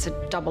it's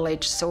a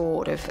double-edged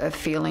sword of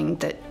feeling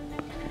that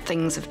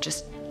things have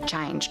just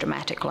changed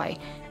dramatically.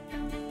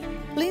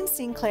 Lynn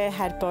Sinclair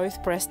had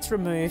both breasts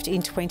removed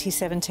in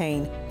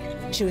 2017.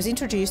 She was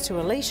introduced to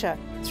Alicia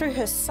through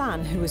her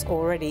son, who was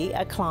already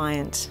a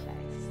client.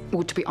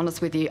 Well, to be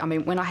honest with you, I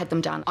mean, when I had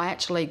them done, I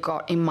actually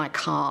got in my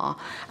car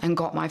and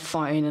got my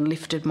phone and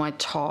lifted my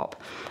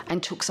top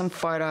and took some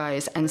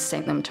photos and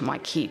sent them to my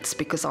kids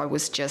because I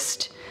was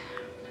just,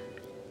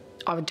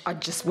 I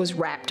just was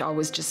wrapped. I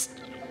was just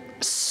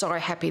so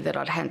happy that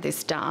I'd had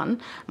this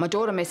done. My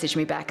daughter messaged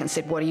me back and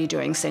said, "What are you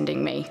doing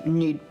sending me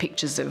nude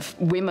pictures of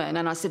women?"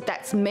 And I said,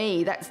 "That's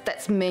me,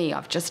 that's me.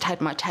 I've just had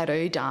my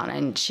tattoo done."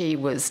 And she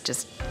was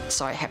just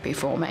so happy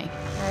for me.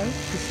 Okay,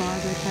 the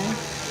size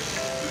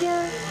okay?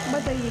 Yeah,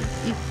 whether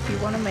if you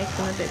want to make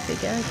them a bit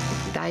bigger.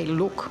 They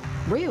look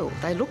real.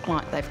 They look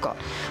like they've got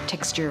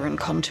texture and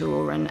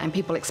contour, and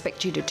people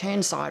expect you to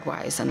turn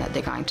sideways and that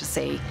they're going to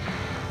see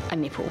a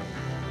nipple,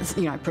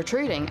 you know,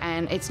 protruding,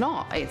 and it's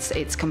not.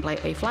 It's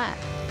completely flat.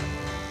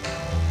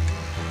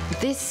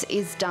 This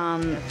is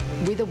done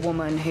with a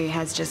woman who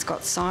has just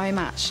got so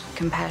much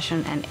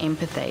compassion and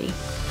empathy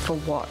for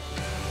what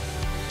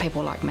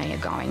people like me are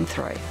going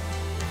through.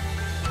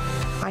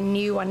 I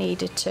knew I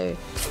needed to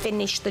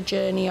finish the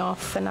journey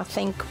off, and I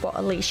think what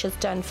Alicia's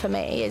done for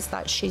me is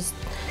that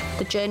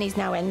the journey's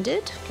now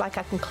ended. Like,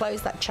 I can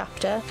close that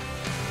chapter.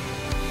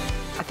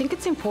 I think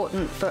it's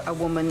important for a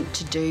woman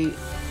to do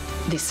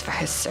this for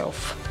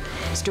herself.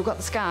 Still got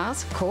the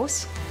scars, of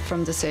course,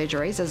 from the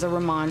surgeries as a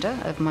reminder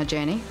of my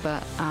journey,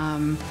 but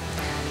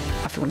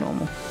I feel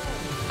normal.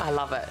 I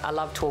love it. I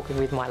love talking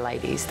with my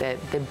ladies. They're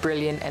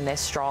brilliant and they're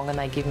strong, and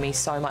they give me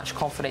so much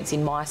confidence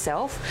in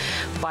myself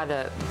by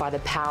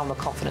the power and the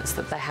confidence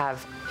that they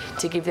have.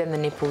 To give them the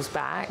nipples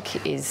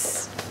back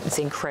it's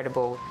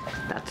incredible.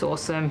 That's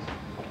awesome.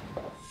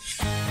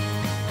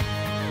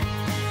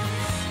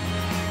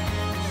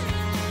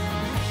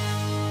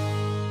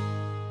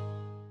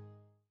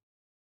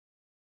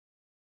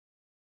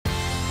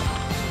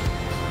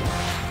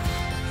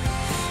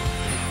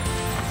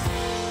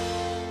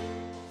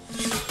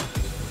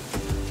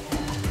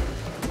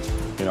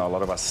 You know, a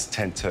lot of us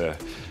tend to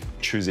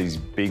choose these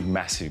big,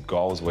 massive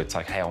goals where it's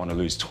like, hey, I want to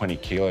lose 20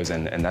 kilos,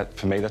 and that,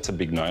 for me, that's a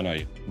big no-no.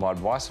 My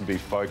advice would be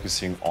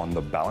focusing on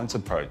the balance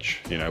approach.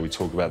 You know, we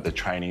talk about the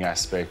training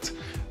aspect,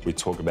 we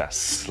talk about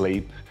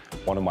sleep.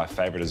 One of my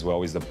favourite as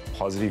well is the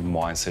positive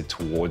mindset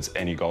towards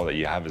any goal that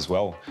you have as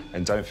well.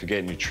 And don't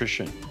forget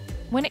nutrition.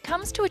 When it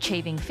comes to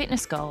achieving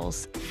fitness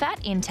goals,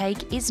 fat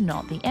intake is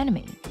not the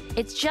enemy.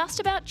 It's just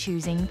about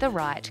choosing the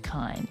right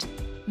kind.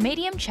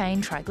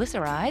 Medium-chain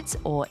triglycerides,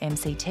 or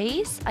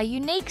MCTs, are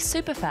unique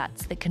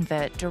superfats that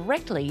convert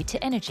directly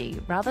to energy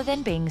rather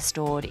than being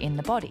stored in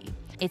the body.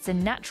 It's a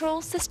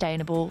natural,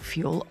 sustainable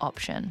fuel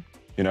option.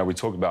 You know, we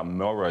talk about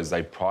Melrose,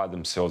 they pride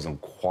themselves on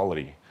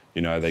quality.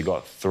 You know, they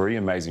got 3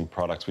 amazing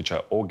products which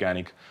are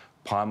organic,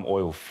 palm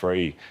oil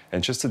free,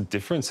 and just the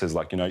differences,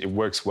 like, you know, it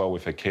works well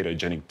with a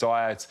ketogenic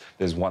diet.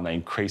 There's one that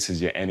increases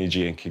your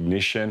energy and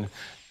cognition.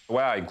 The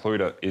way I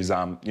include it is,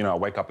 you know, I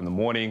wake up in the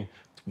morning,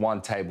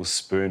 1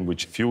 tablespoon,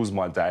 which fuels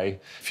my day,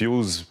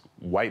 fuels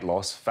weight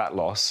loss, fat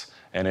loss,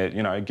 and it,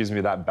 you know, it gives me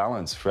that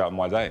balance throughout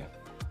my day.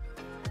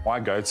 My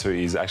go-to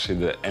is actually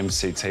the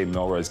MCT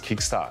Melrose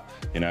Kickstart.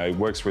 You know, it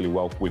works really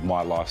well with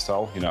my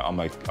lifestyle. You know, I'm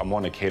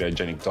on a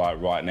ketogenic diet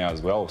right now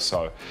as well,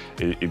 so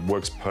it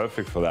works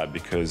perfect for that,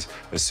 because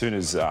as soon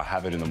as I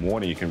have it in the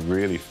morning, you can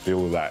really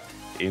feel that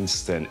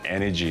instant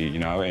energy, you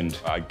know, and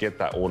I get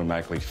that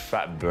automatically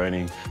fat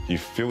burning. You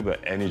feel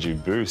the energy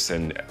boost,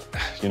 and,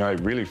 you know, it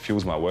really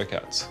fuels my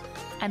workouts.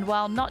 And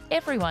while not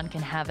everyone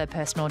can have a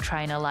personal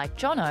trainer like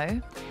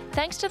Jono,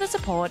 thanks to the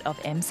support of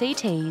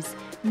MCTs,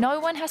 no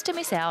one has to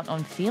miss out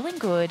on feeling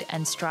good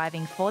and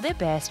striving for their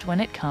best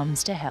when it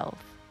comes to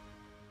health.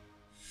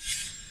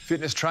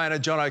 Fitness trainer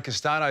Jono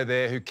Castano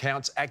there, who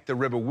counts actor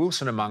Rebel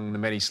Wilson among the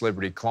many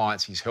celebrity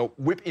clients he's helped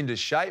whip into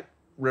shape.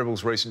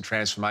 Rebel's recent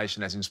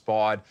transformation has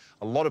inspired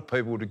a lot of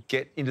people to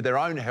get into their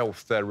own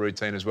health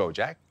routine as well,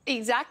 Jack.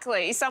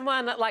 Exactly.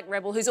 Someone like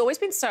Rebel, who's always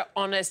been so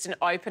honest and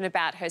open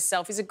about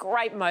herself, is a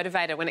great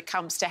motivator when it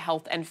comes to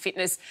health and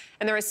fitness.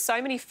 And there are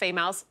so many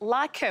females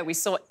like her. We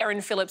saw Erin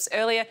Phillips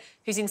earlier,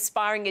 who's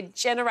inspiring a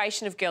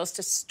generation of girls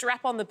to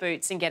strap on the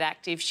boots and get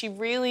active. She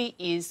really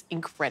is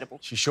incredible.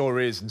 She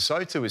sure is. And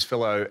so too is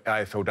fellow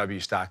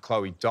AFLW star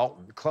Chloe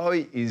Dalton.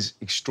 Chloe is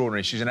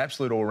extraordinary. She's an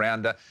absolute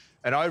all-rounder.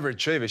 An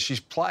overachiever. She's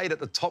played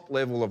at the top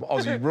level of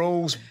Aussie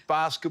rules,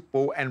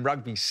 basketball and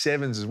rugby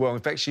sevens as well.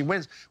 In fact, she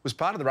was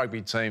part of the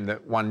rugby team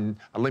that won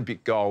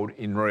Olympic gold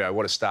in Rio.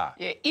 What a star.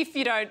 Yeah, if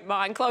you don't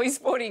mind, Chloe's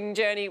sporting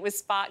journey was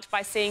sparked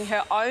by seeing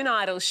her own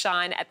idols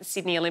shine at the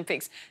Sydney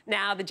Olympics.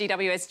 Now the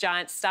GWS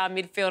Giants star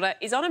midfielder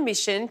is on a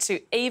mission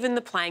to even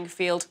the playing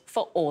field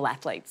for all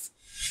athletes.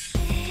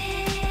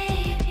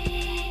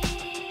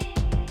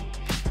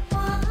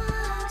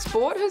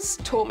 Sport has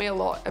taught me a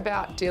lot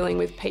about dealing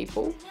with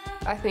people.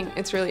 I think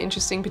it's really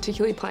interesting,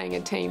 particularly playing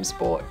a team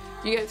sport.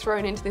 You get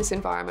thrown into this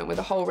environment with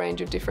a whole range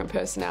of different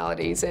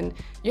personalities, and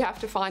you have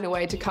to find a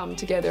way to come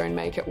together and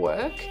make it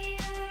work.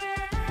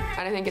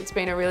 And I think it's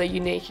been a really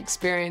unique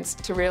experience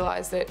to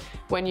realise that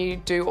when you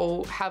do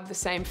all have the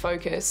same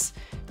focus,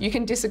 you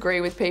can disagree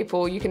with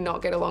people, you can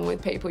not get along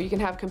with people, you can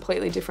have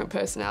completely different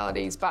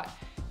personalities, but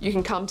you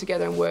can come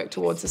together and work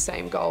towards the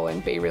same goal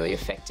and be really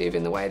effective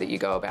in the way that you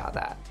go about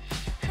that.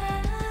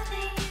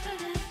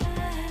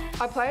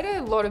 I played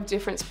a lot of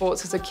different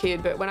sports as a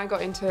kid, but when I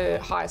got into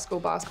high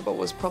school, basketball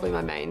was probably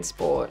my main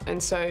sport.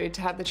 And so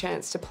to have the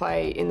chance to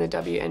play in the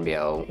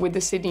WNBL with the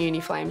Sydney Uni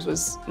Flames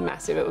was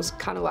massive. It was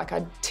kind of like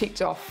I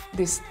ticked off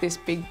this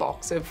big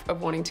box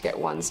of wanting to get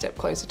one step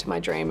closer to my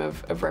dream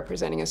of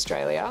representing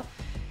Australia.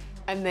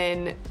 And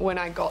then when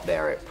I got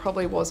there, it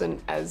probably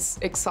wasn't as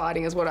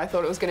exciting as what I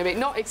thought it was going to be.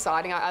 Not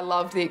exciting, I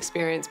loved the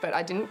experience, but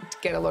I didn't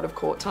get a lot of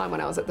court time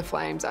when I was at the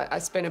Flames. I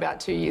spent about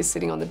 2 years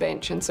sitting on the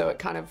bench, and so it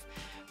kind of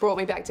brought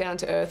me back down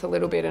to earth a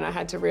little bit, and I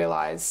had to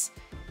realise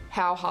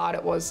how hard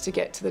it was to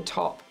get to the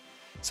top.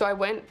 So I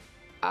went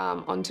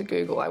onto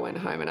Google. I went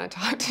home and I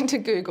typed into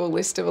Google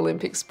list of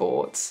Olympic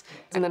sports,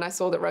 and then I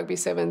saw that rugby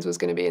sevens was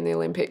going to be in the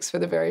Olympics for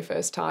the very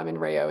first time in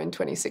Rio in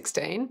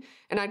 2016.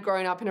 And I'd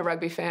grown up in a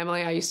rugby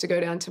family. I used to go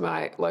down to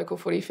my local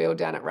footy field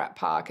down at Rat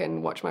Park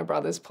and watch my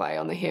brothers play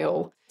on the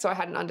hill. So I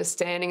had an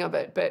understanding of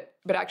it, but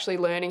actually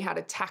learning how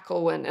to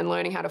tackle and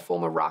learning how to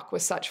form a ruck were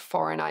such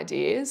foreign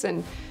ideas.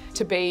 And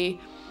to be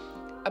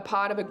a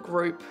part of a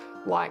group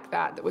like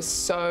that was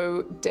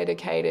so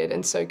dedicated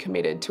and so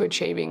committed to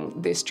achieving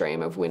this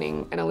dream of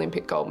winning an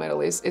Olympic gold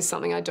medal is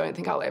something I don't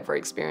think I'll ever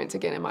experience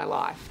again in my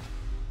life.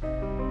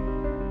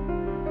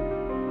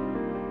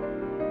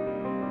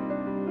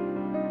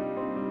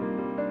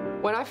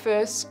 When I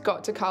first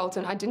got to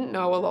Carlton, I didn't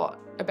know a lot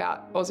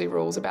about Aussie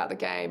rules, about the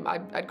game.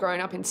 I'd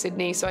grown up in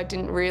Sydney, so I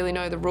didn't really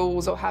know the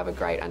rules or have a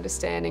great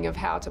understanding of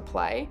how to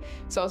play.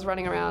 So I was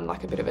running around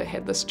like a bit of a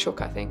headless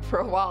chook, I think, for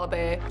a while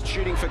there.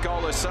 Shooting for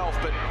goal herself,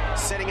 but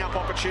setting up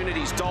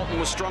opportunities. Dalton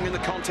was strong in the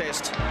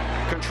contest,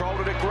 controlled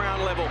it at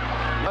ground level.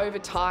 Over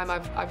time,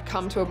 I've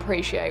come to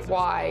appreciate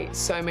why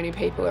so many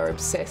people are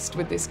obsessed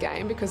with this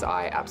game, because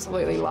I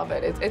absolutely love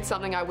it. It's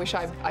something I wish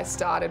I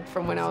started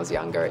from when I was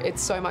younger.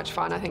 It's so much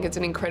fun. I think it's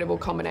an incredible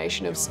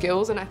combination of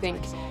skills, and I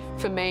think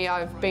for me,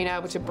 I've been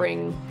able to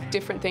bring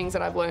different things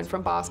that I've learned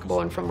from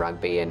basketball and from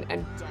rugby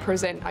and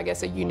present, I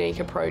guess, a unique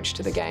approach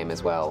to the game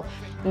as well.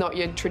 Not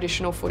your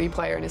traditional footy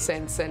player in a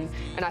sense. And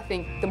I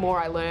think the more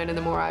I learn and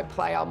the more I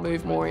play, I'll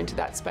move more into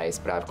that space.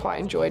 But I've quite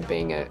enjoyed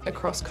being a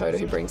cross-coder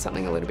who brings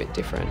something a little bit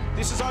different.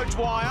 This is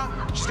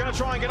O'Dwyer. She's going to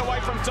try and get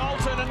away from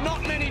Dalton, and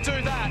not many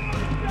do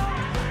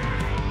that.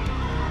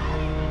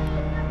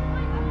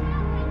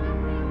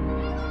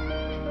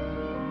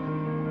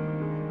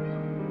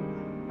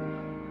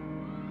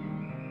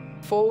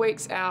 4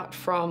 weeks out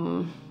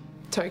from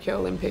Tokyo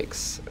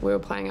Olympics, we were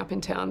playing up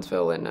in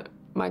Townsville, and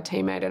my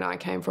teammate and I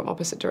came from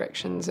opposite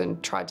directions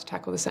and tried to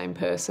tackle the same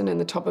person, and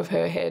the top of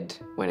her head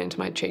went into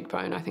my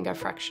cheekbone. I think I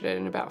fractured it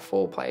in about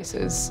 4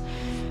 places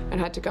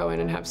and had to go in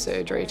and have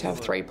surgery to have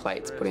 3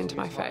 plates put into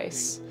my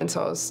face. And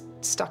so I was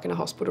stuck in a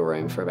hospital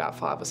room for about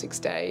 5 or 6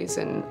 days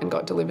and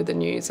got delivered the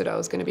news that I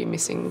was going to be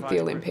missing the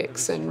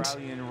Olympics. And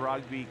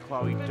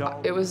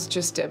it was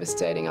just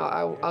devastating.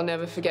 I'll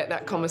never forget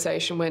that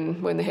conversation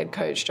when the head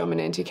coach, John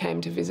Manenti,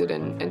 came to visit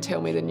and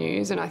tell me the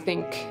news. And I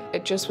think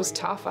it just was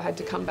tough. I had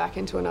to come back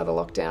into another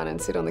lockdown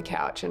and sit on the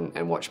couch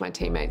and watch my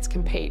teammates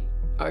compete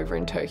over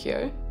in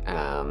Tokyo.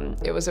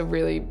 It was a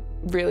really,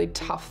 really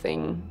tough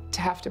thing to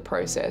have to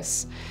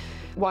process.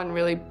 One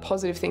really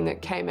positive thing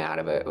that came out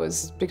of it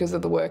was because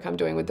of the work I'm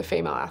doing with the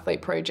Female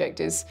Athlete Project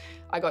is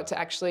I got to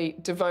actually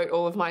devote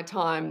all of my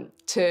time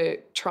to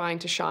trying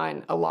to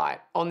shine a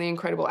light on the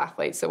incredible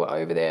athletes that were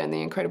over there and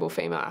the incredible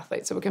female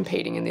athletes that were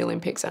competing in the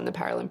Olympics and the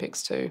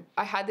Paralympics too.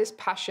 I had this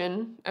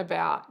passion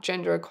about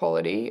gender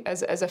equality.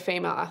 As a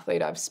female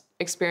athlete, I've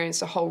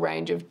experienced a whole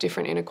range of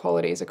different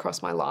inequalities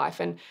across my life,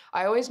 and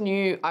I always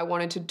knew I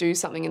wanted to do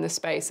something in the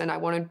space and I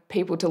wanted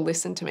people to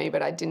listen to me,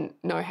 but I didn't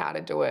know how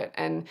to do it.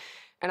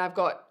 And I've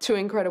got 2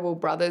 incredible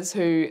brothers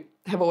who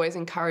have always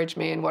encouraged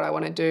me in what I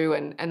want to do,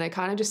 and they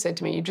kind of just said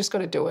to me, you just got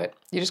to do it.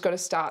 You just got to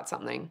start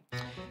something.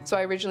 So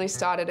I originally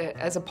started it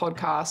as a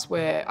podcast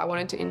where I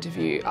wanted to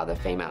interview other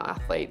female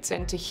athletes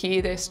and to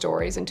hear their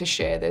stories and to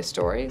share their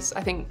stories.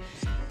 I think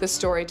the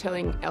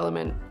storytelling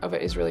element of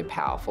it is really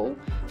powerful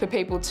for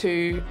people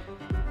to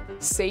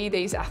see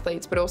these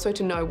athletes, but also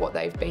to know what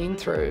they've been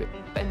through.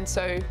 And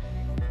so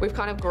we've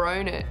kind of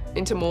grown it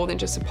into more than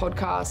just a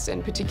podcast,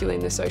 and particularly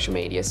in the social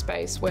media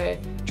space, we're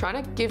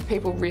trying to give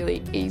people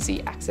really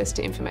easy access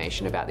to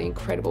information about the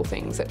incredible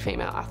things that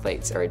female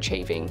athletes are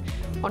achieving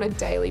on a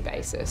daily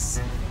basis.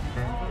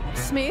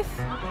 Smith,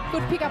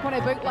 good pick up on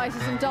her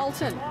bootlaces, and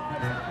Dalton.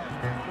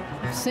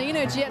 Seen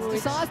her jets,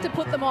 decides to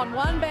put them on.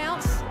 1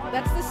 bounce,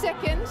 that's the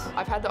second.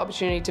 I've had the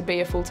opportunity to be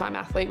a full-time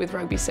athlete with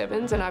Rugby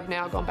Sevens, and I've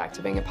now gone back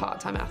to being a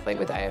part-time athlete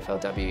with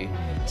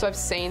AFLW. So I've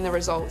seen the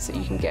results that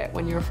you can get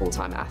when you're a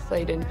full-time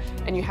athlete,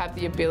 and you have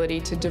the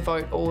ability to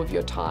devote all of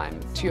your time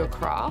to your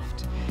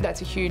craft.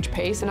 That's a huge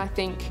piece, and I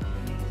think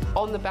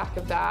on the back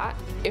of that,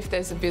 if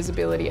there's a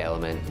visibility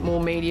element,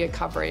 more media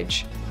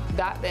coverage,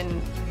 that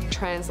then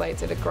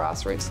translates at a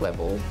grassroots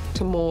level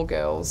to more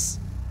girls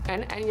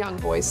and young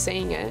boys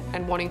seeing it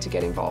and wanting to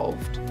get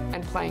involved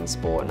and playing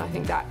sport. And I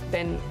think that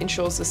then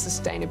ensures the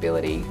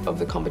sustainability of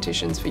the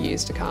competitions for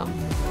years to come.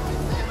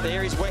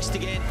 There is West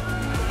again.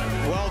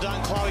 Well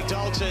done, Chloe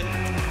Dalton.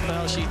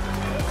 Well, she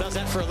does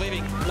that for a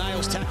living.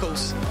 Nails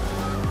tackles.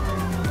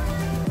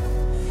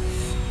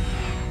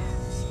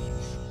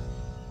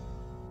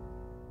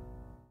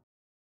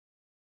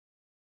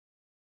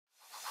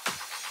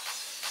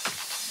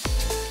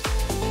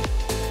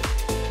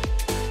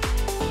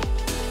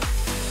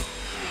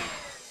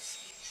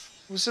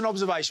 It's an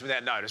observation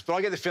without notice, but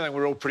I get the feeling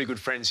we're all pretty good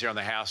friends here on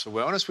the House of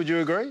Wellness. Would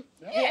you agree?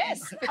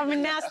 Yes. I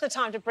mean, now's the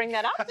time to bring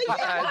that up.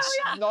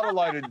 It's not a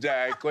loaded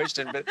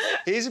question, but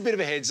here's a bit of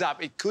a heads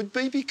up. It could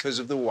be because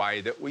of the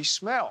way that we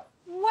smell.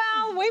 Well,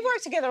 Well, we've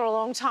worked together a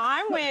long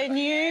time. We're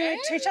new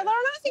to each other, and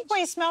I think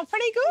we smell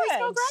pretty good. We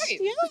smell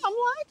great. Yeah, I'm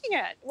liking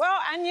it. Well,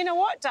 and you know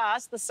what,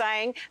 Darcy? The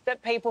saying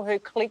that people who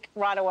click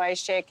right away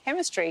share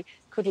chemistry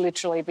could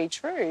literally be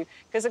true.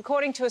 Because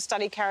according to a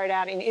study carried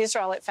out in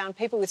Israel, it found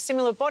people with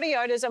similar body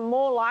odours are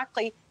more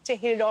likely to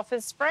hit it off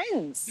as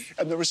friends.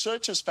 And the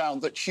researchers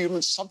found that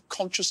humans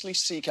subconsciously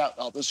seek out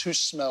others who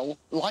smell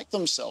like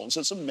themselves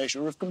as a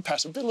measure of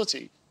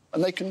compatibility.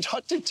 And they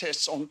conducted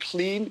tests on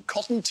clean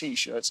cotton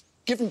T-shirts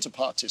given to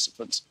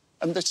participants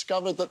and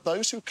discovered that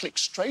those who clicked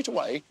straight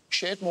away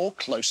shared more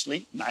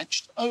closely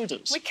matched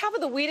odours. We cover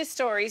the weirdest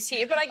stories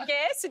here, but I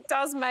guess it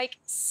does make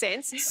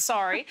sense.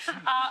 Sorry.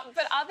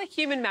 But other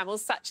human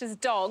mammals, such as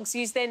dogs,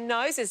 use their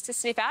noses to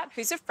sniff out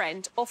who's a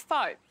friend or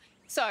foe.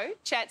 So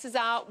chances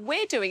are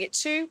we're doing it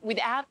too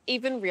without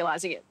even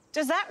realising it.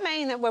 Does that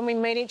mean that when we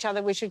meet each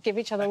other, we should give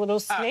each other a little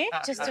sniff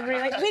just to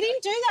really... We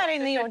didn't do that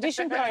in the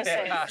audition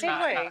process, did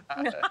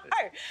we? No.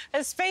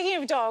 And speaking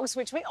of dogs,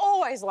 which we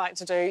always like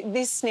to do,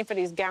 this snippet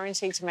is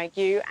guaranteed to make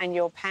you and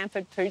your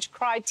pampered pooch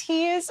cry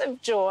tears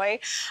of joy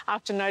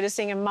after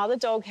noticing a mother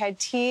dog had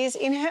tears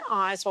in her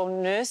eyes while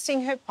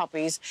nursing her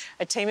puppies.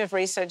 A team of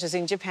researchers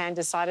in Japan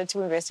decided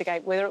to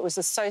investigate whether it was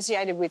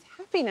associated with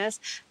happiness,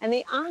 and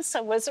the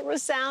answer was a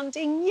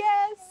resounding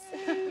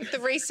yes. The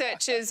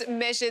researchers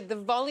measured the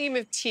volume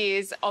of tears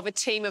of a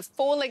team of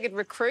four-legged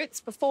recruits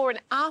before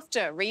and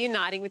after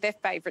reuniting with their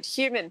favourite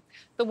human.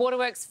 The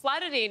waterworks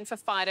flooded in for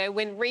Fido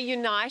when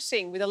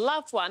reuniting with a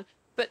loved one,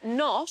 but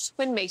not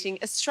when meeting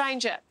a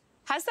stranger.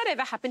 Has that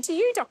ever happened to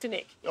you, Dr.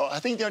 Nick? I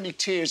think the only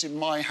tears in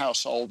my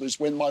household is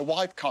when my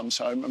wife comes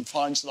home and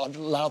finds that I've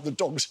allowed the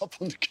dogs up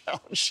on the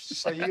couch.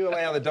 So you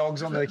allow the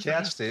dogs on the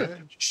couch, do you?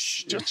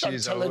 Shh, just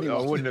don't tell anyone.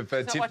 I wouldn't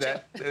have tipped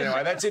that.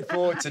 Anyway, that's it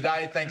for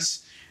today.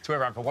 Thanks to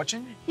everyone for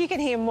watching. You can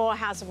hear more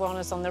House of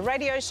Wellness on the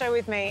radio show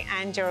with me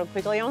and Gerald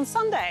Quigley on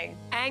Sunday.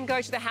 And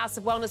go to the House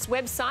of Wellness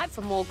website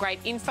for more great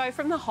info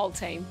from the whole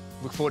team.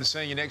 Look forward to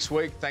seeing you next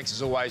week. Thanks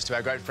as always to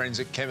our great friends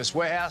at Chemist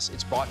Warehouse.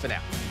 It's bye for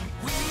now.